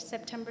date,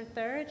 September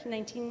 3rd,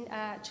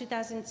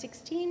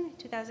 2016,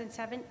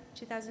 2007,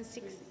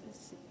 2006,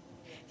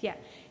 yeah,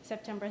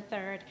 September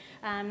 3rd.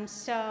 And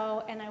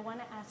I want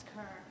to ask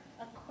her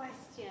a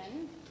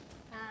question,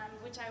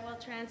 which I will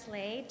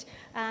translate.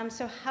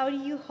 So how do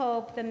you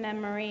hope the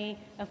memory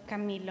of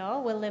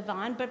Camilo will live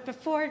on? But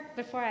before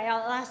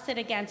I'll ask it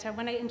again, so I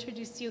want to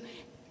introduce you,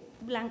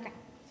 Blanca.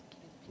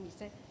 Can you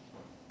say?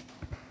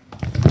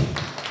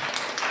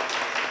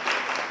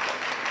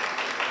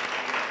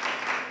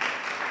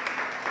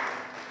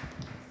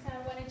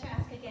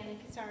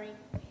 Sorry.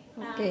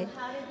 Okay.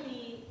 How did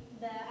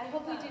I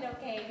hope we did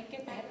okay.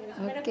 Okay.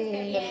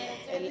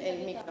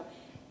 El micro.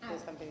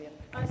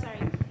 Oh, sorry.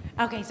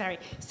 Okay, sorry.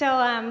 So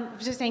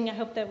just saying, I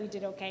hope that we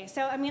did okay.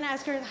 So I'm going to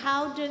ask her,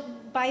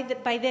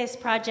 by this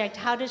project,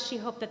 how does she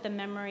hope that the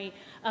memory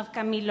of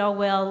Camilo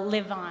will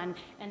live on?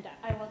 And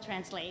I will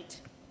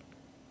translate.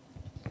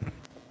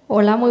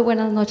 Hola, muy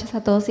buenas noches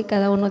a todos y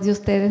cada uno de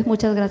ustedes.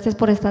 Muchas gracias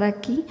por estar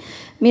aquí.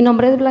 Mi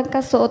nombre es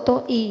Blanca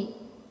Soto y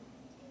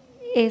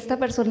esta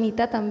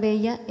personita tan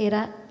bella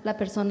era la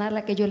persona a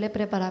la que yo le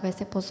preparaba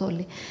ese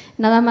pozole.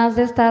 Nada más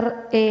de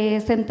estar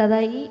sentada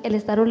ahí, el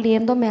estar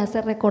oliendo me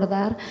hace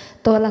recordar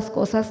todas las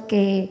cosas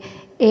que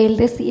él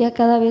decía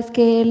cada vez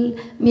que él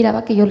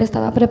miraba que yo le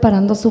estaba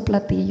preparando su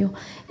platillo.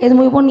 Es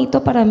muy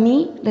bonito para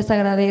mí, les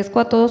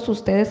agradezco a todos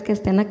ustedes que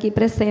estén aquí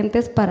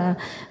presentes para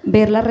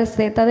ver la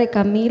receta de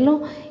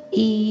Camilo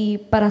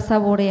y para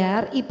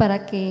saborear y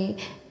para que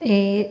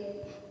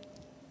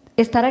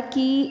estar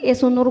aquí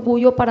es un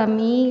orgullo para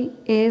mí,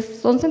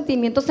 son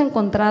sentimientos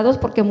encontrados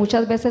porque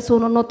muchas veces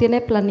uno no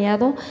tiene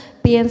planeado,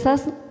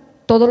 piensas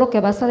todo lo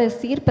que vas a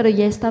decir, pero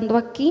ya estando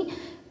aquí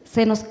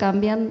se nos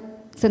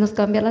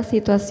cambia la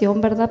situación,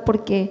 ¿verdad?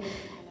 Porque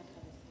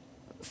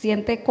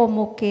siente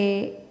como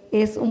que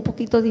es un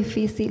poquito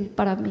difícil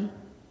para mí.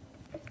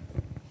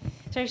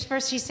 So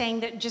first she's saying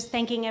that just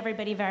thanking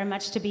everybody very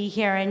much to be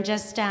here, and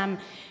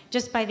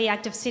just by the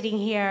act of sitting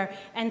here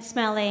and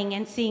smelling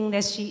and seeing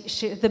this,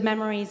 the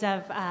memories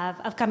of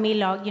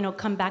Camilo,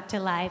 come back to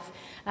life.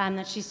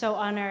 That she's so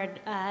honored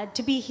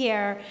to be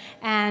here,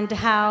 and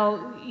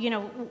how,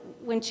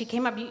 when she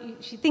came up,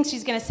 she thinks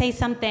she's going to say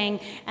something,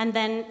 and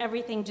then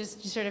everything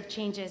just sort of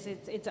changes.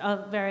 It's all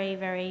very,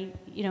 very,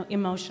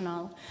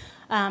 emotional.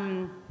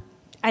 And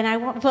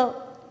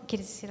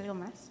 ¿quieres decir algo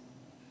más?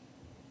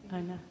 Oh,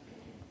 no.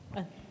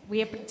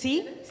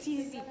 ¿Sí?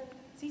 Sí.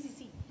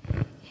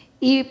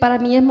 Y para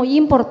mí es muy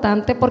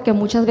importante porque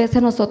muchas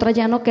veces nosotras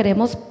ya no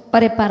queremos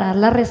preparar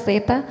la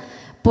receta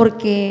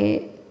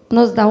porque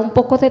nos da un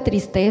poco de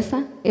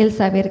tristeza el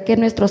saber que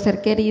nuestro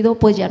ser querido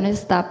pues ya no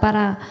está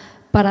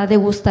para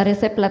degustar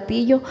ese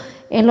platillo.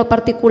 En lo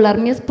particular,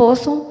 mi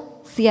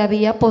esposo, si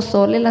había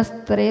pozole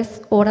las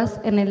 3 horas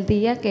en el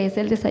día, que es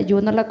el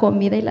desayuno, la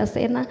comida y la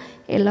cena,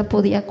 él la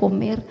podía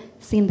comer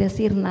sin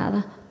decir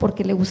nada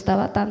porque le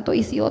gustaba tanto.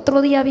 Y si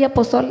otro día había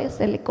pozole,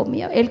 él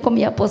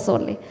comía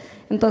pozole.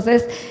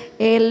 Entonces,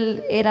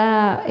 él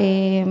era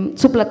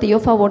su platillo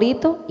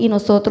favorito y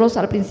nosotros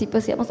al principio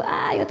decíamos,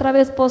 ¡ay, otra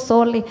vez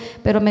pozole!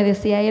 Pero me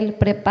decía él,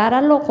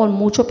 prepáralo con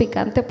mucho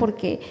picante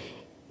porque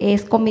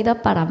es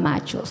comida para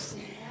machos.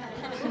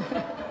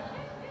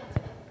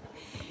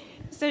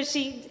 So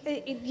she,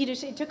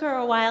 it took her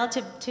a while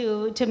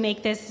to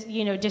make this,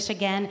 dish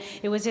again.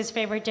 It was his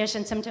favorite dish,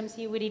 and sometimes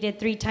he would eat it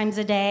 3 times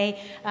a day.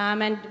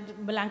 And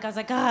Blanca was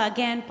like,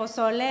 again,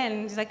 pozole?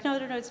 And he's like, no,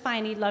 it's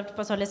fine. He loved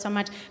pozole so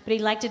much, but he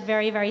liked it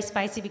very, very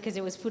spicy because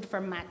it was food for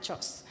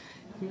machos.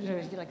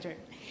 He liked it.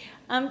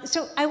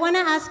 So I want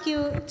to ask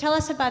you, tell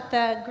us about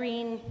the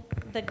green,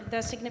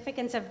 the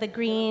significance of the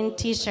green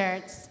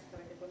T-shirts.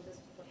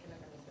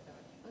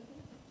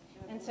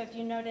 And so if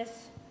you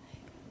notice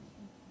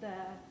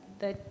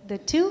the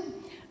 2,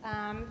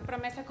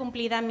 promesa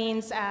cumplida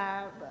means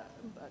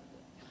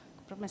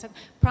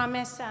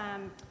promise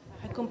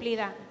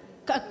cumplida,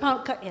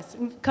 yes,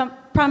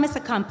 promise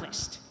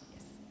accomplished.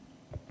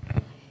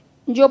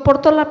 Yo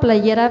porto la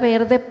playera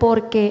verde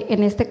porque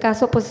en este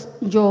caso pues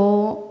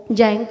yo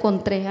ya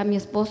encontré a mi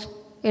esposo.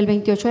 El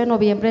 28 de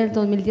noviembre del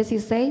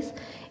 2016,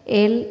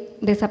 él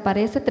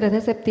desaparece, 3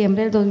 de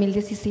septiembre del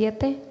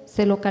 2017,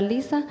 se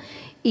localiza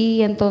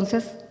y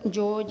entonces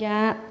yo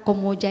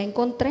como ya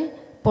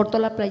encontré, porto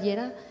la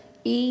playera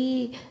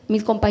y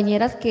mis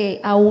compañeras que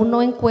aún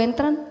no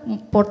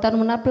encuentran, portan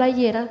una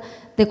playera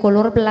de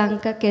color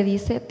blanca que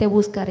dice, te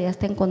buscaré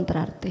hasta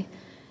encontrarte.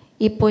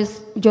 Y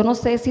pues yo no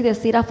sé si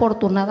decir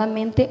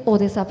afortunadamente o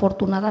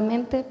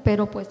desafortunadamente,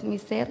 pero pues mi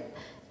ser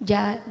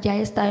ya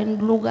está en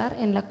un lugar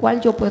en la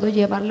cual yo puedo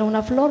llevarle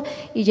una flor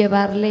y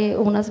llevarle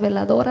unas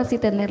veladoras y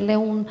tenerle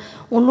un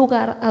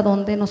lugar a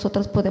donde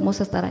nosotros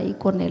podemos estar ahí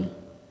con él.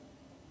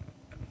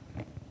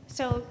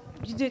 So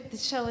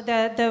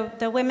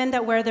the women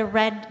that wear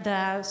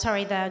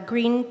the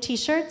green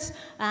T-shirts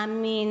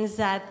means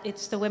that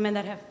it's the women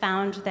that have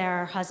found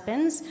their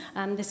husbands.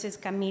 This is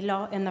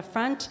Camilo in the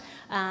front,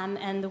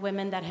 and the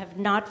women that have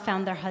not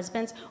found their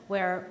husbands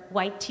wear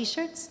white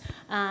T-shirts.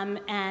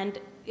 And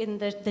in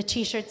the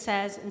T-shirt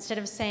says, instead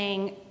of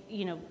saying,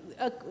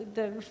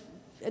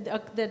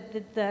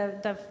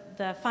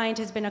 the find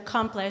has been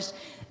accomplished,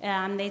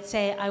 they'd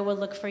say, I will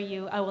look for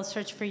you, I will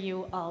search for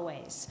you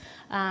always.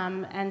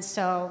 And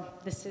so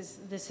this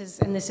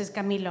is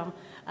Camilo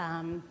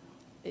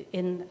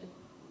in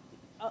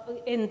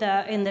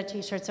the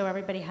T-shirt, so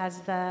everybody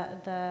has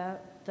the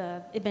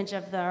image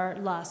of their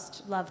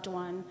lost loved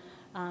one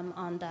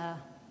on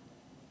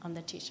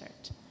the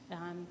T-shirt.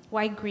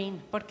 Why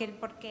green? ¿Por qué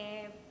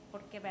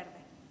verde?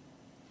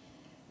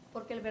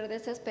 Porque el verde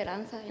es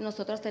esperanza y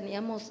nosotros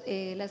teníamos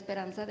la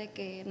esperanza de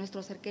que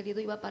nuestro ser querido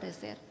iba a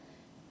aparecer.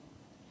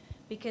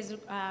 Because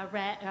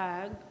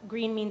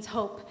green means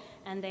hope,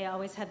 and they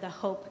always had the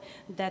hope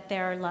that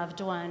their loved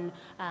one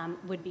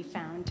would be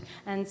found.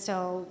 And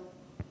so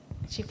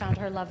she found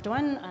her loved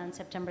one on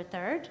September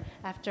 3rd.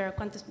 After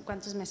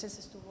 ¿cuántos meses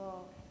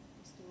estuvo?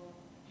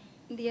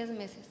 10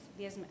 meses.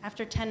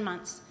 After 10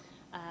 months,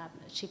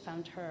 she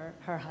found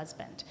her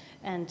husband.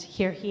 And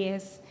here he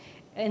is.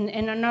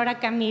 en honor a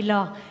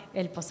Camilo,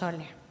 el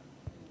pozole.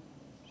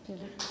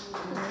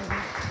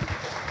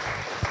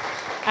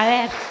 A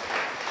ver,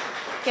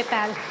 ¿qué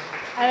tal?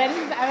 A ver si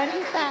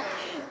está.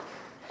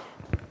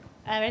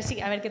 A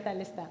ver qué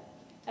tal está.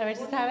 A ver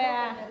si sabe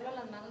a...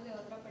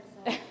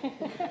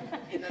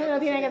 No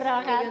tiene que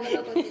trabajar. Yo no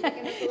lo cocina,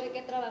 que no tuve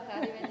que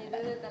trabajar y venir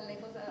desde tan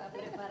lejos a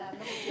prepararlo.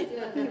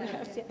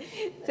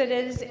 So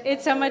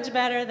it's so much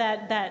better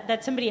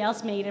that somebody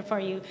else made it for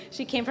you.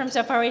 She came from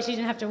so far away, she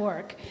didn't have to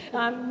work.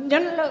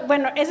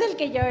 Bueno, es el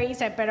que yo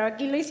hice, pero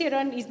aquí lo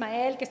hicieron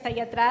Ismael, que está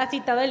ahí atrás,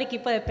 y todo el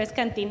equipo de Pez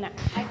Cantina.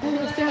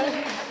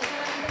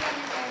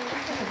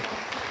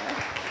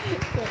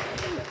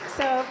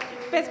 So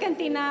Pez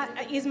Cantina,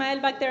 Ismael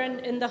back there,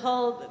 and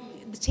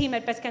the team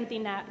at Pez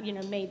Cantina,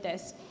 made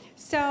this.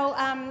 So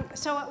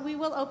we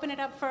will open it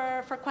up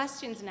for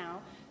questions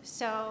now.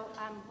 So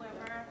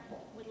whoever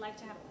would like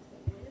to have.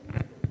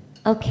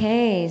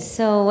 Okay,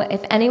 so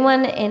if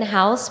anyone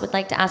in-house would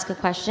like to ask a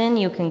question,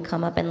 you can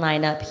come up and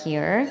line up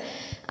here.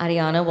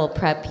 Ariana will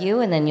prep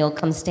you, and then you'll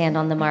come stand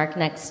on the mark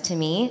next to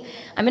me.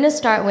 I'm going to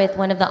start with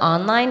one of the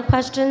online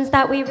questions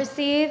that we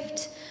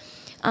received.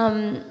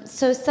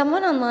 So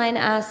someone online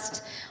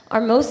asked,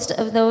 are most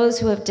of those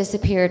who have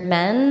disappeared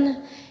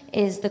men?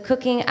 Is the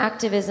cooking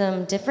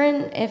activism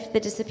different if the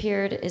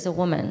disappeared is a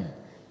woman?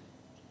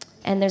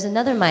 And there's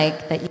another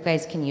mic that you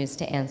guys can use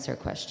to answer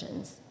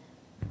questions.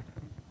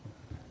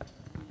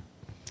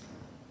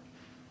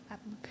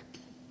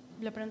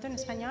 Lo pregunto en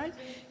español.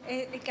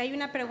 Que hay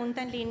una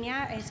pregunta en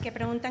línea, es que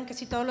preguntan que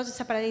si todos los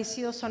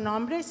desaparecidos son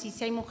hombres y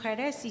si hay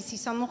mujeres, y si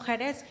son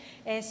mujeres,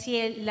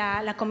 si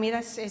la comida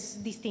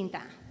es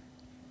distinta.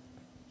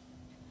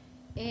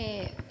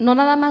 No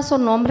nada más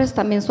son hombres,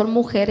 también son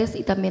mujeres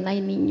y también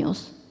hay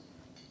niños.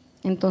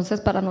 Entonces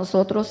para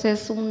nosotros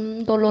es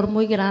un dolor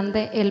muy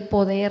grande el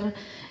poder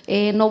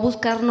no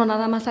buscar no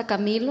nada más a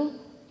Camilo,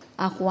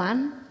 a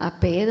Juan, a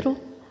Pedro,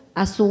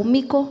 a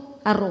Súmico,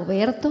 a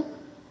Roberto,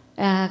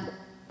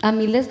 a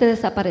miles de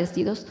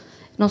desaparecidos.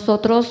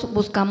 Nosotros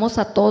buscamos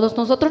a todos,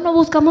 nosotros no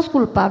buscamos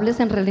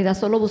culpables, en realidad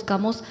solo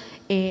buscamos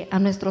a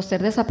nuestro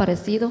ser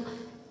desaparecido,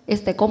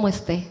 esté como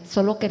esté,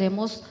 solo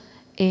queremos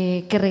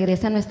que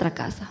regrese a nuestra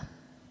casa.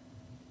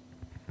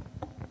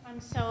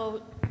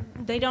 So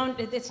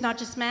it's not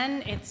just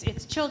men,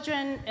 it's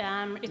children,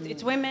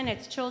 it's women,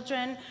 it's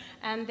children,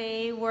 and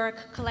they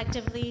work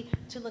collectively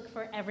to look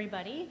for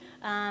everybody,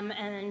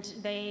 and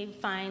they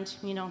find,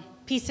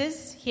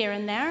 pieces here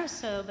and there,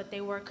 but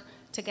they work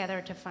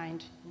together to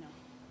find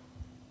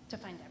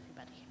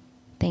everybody.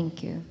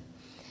 Thank you.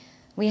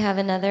 We have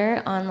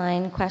another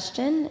online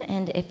question,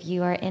 and if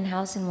you are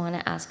in-house and want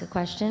to ask a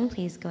question,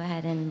 please go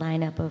ahead and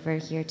line up over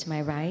here to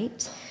my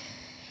right.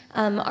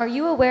 Are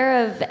you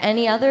aware of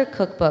any other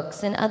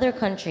cookbooks in other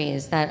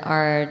countries that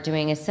are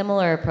doing a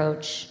similar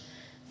approach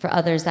for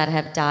others that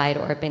have died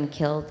or been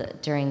killed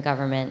during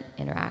government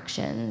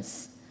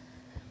interactions?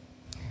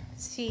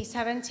 Sí,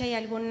 ¿saben si hay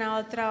algún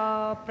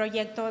otro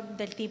proyecto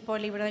del tipo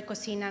libro de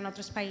cocina en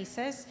otros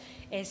países?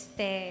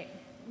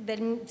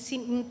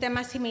 Un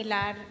tema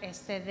similar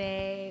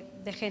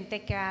de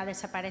gente que ha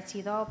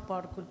desaparecido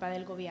por culpa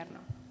del gobierno.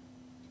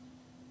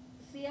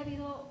 Sí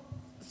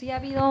ha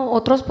habido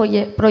otros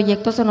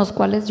proyectos en los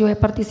cuales yo he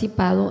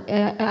participado.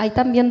 Hay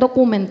también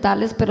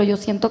documentales, pero yo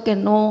siento que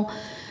no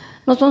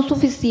son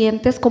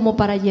suficientes como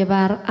para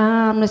llevar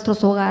a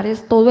nuestros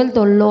hogares todo el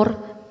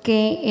dolor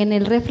que en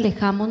él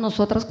reflejamos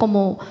nosotras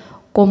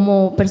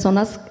como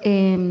personas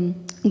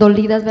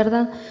dolidas,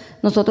 ¿verdad?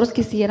 Nosotros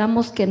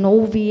quisiéramos que no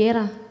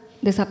hubiera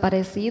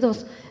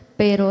desaparecidos,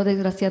 pero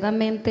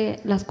desgraciadamente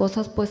las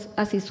cosas pues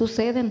así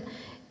suceden.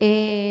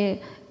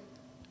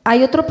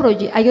 Hay otros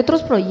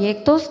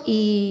proyectos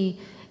y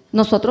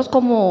nosotros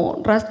como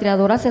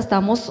rastreadoras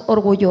estamos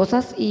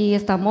orgullosas y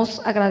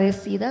estamos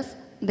agradecidas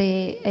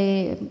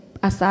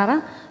a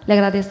Zahara. Le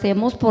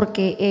agradecemos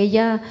porque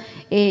ella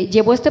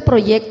llevó este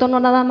proyecto no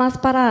nada más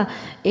para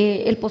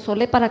el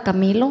pozole para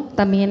Camilo,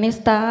 también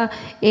está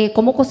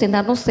cómo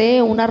cocinar, no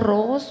sé, un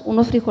arroz,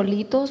 unos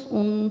frijolitos,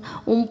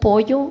 un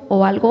pollo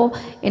o algo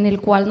en el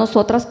cual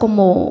nosotras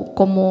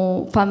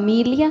como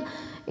familia,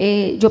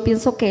 yo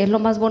pienso que es lo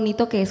más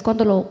bonito que es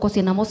cuando lo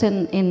cocinamos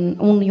en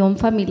unión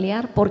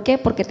familiar. ¿Por qué?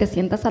 Porque te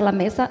sientas a la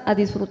mesa a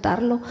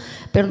disfrutarlo,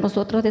 pero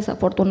nosotros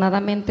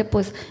desafortunadamente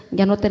pues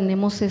ya no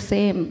tenemos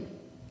ese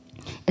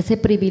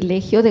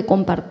privilegio de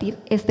compartir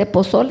este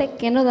pozole.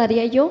 ¿Qué no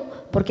daría yo?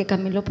 Porque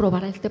Camilo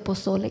probara este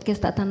pozole que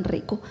está tan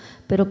rico,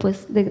 pero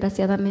pues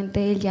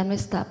desgraciadamente él ya no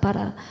está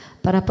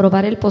para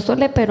probar el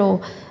pozole, pero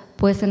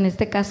pues en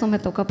este caso me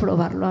toca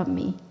probarlo a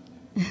mí.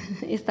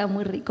 Está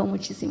muy rico,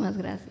 muchísimas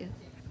gracias.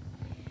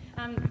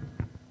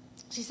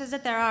 She says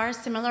that there are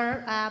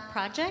similar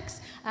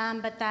projects,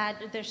 but that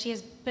she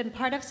has been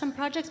part of some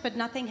projects, but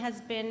nothing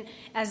has been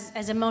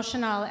as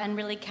emotional and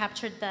really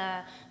captured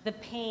the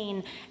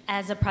pain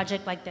as a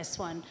project like this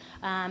one.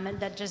 And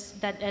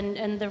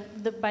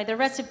by the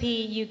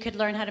recipe, you could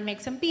learn how to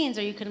make some beans,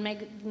 or you could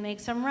make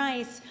some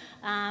rice.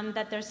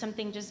 That there's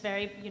something just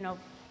very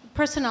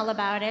personal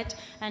about it,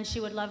 and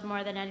she would love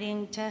more than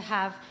anything to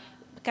have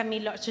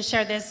Camilo, to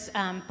share this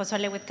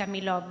pozole with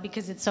Camilo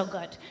because it's so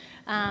good.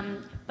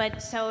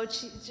 But so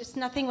just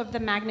nothing of the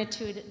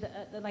magnitude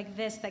like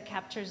this that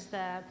captures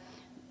the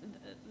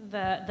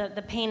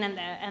pain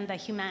and the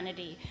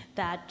humanity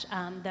that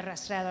the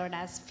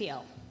rastreadoras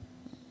feel.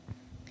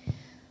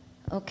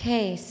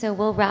 Okay, so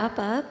we'll wrap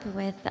up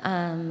with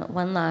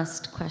one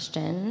last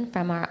question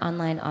from our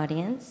online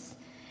audience.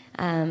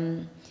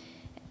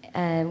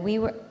 I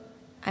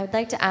would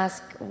like to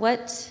ask,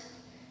 what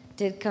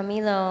did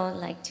Camilo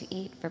like to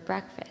eat for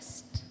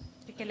breakfast?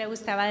 ¿Qué le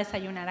gustaba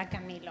desayunar a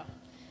Camilo?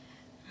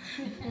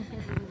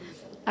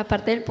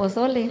 Aparte del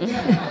pozole.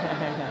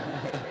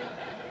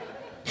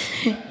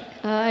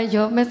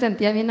 Yo me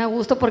sentía bien a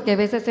gusto porque a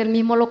veces él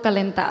mismo lo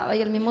calentaba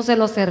y él mismo se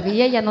lo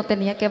servía y ya no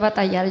tenía que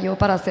batallar yo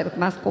para hacer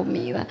más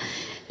comida.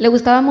 Le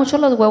gustaban mucho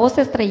los huevos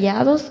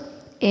estrellados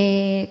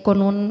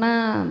con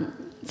una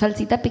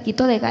salsita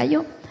piquito de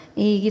gallo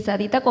y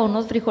guisadita con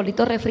unos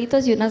frijolitos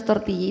refritos y unas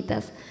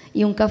tortillitas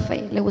y un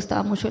café. Le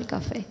gustaba mucho el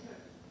café.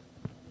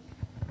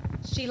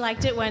 She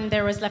liked it when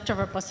there was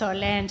leftover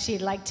pozole, and she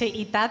liked to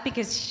eat that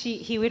because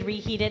he would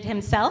reheat it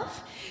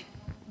himself.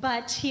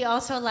 But he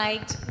also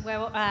liked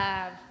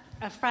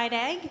a fried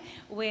egg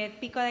with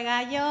pico de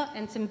gallo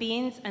and some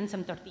beans and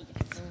some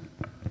tortillas.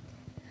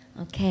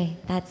 Okay,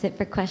 that's it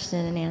for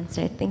question and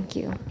answer. Thank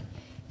you.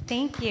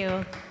 Thank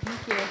you.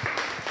 Thank you.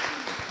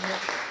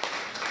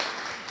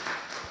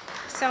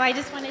 So I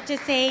just wanted to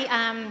say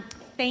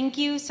thank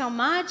you so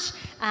much,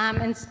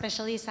 and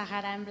especially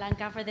Zahara and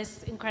Blanca for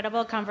this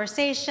incredible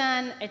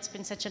conversation. It's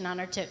been such an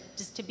honor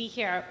to be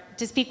here,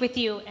 to speak with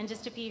you, and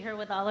just to be here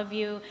with all of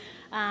you.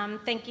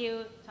 Thank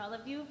you to all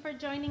of you for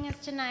joining us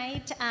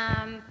tonight.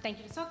 Thank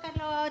you to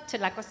Zócalo, to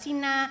La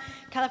Cocina,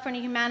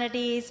 California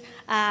Humanities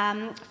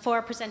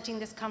for presenting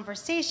this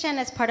conversation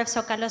as part of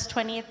Zócalo's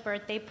 20th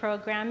birthday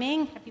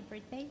programming. Happy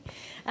birthday.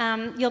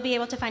 You'll be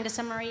able to find a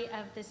summary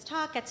of this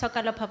talk at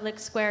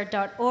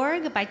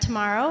zocalopublicsquare.org by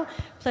tomorrow,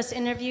 plus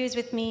interviews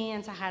with me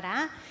and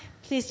Zahara.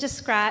 Please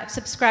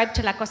subscribe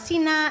to La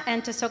Cocina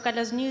and to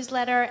Zócalo's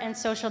newsletter and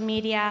social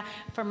media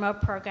for more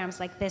programs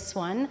like this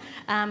one.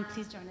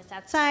 Please join us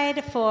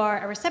outside for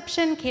a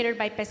reception catered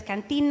by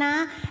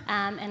Pescantina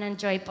and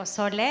enjoy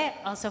pozole,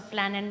 also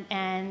flan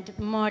and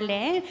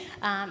mole.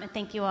 And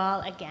thank you all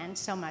again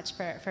so much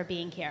for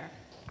being here.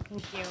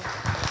 Thank you.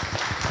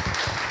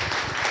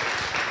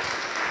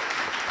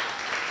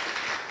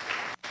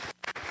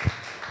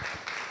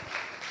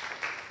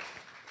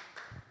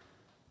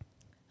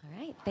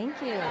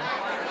 Thank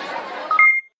you.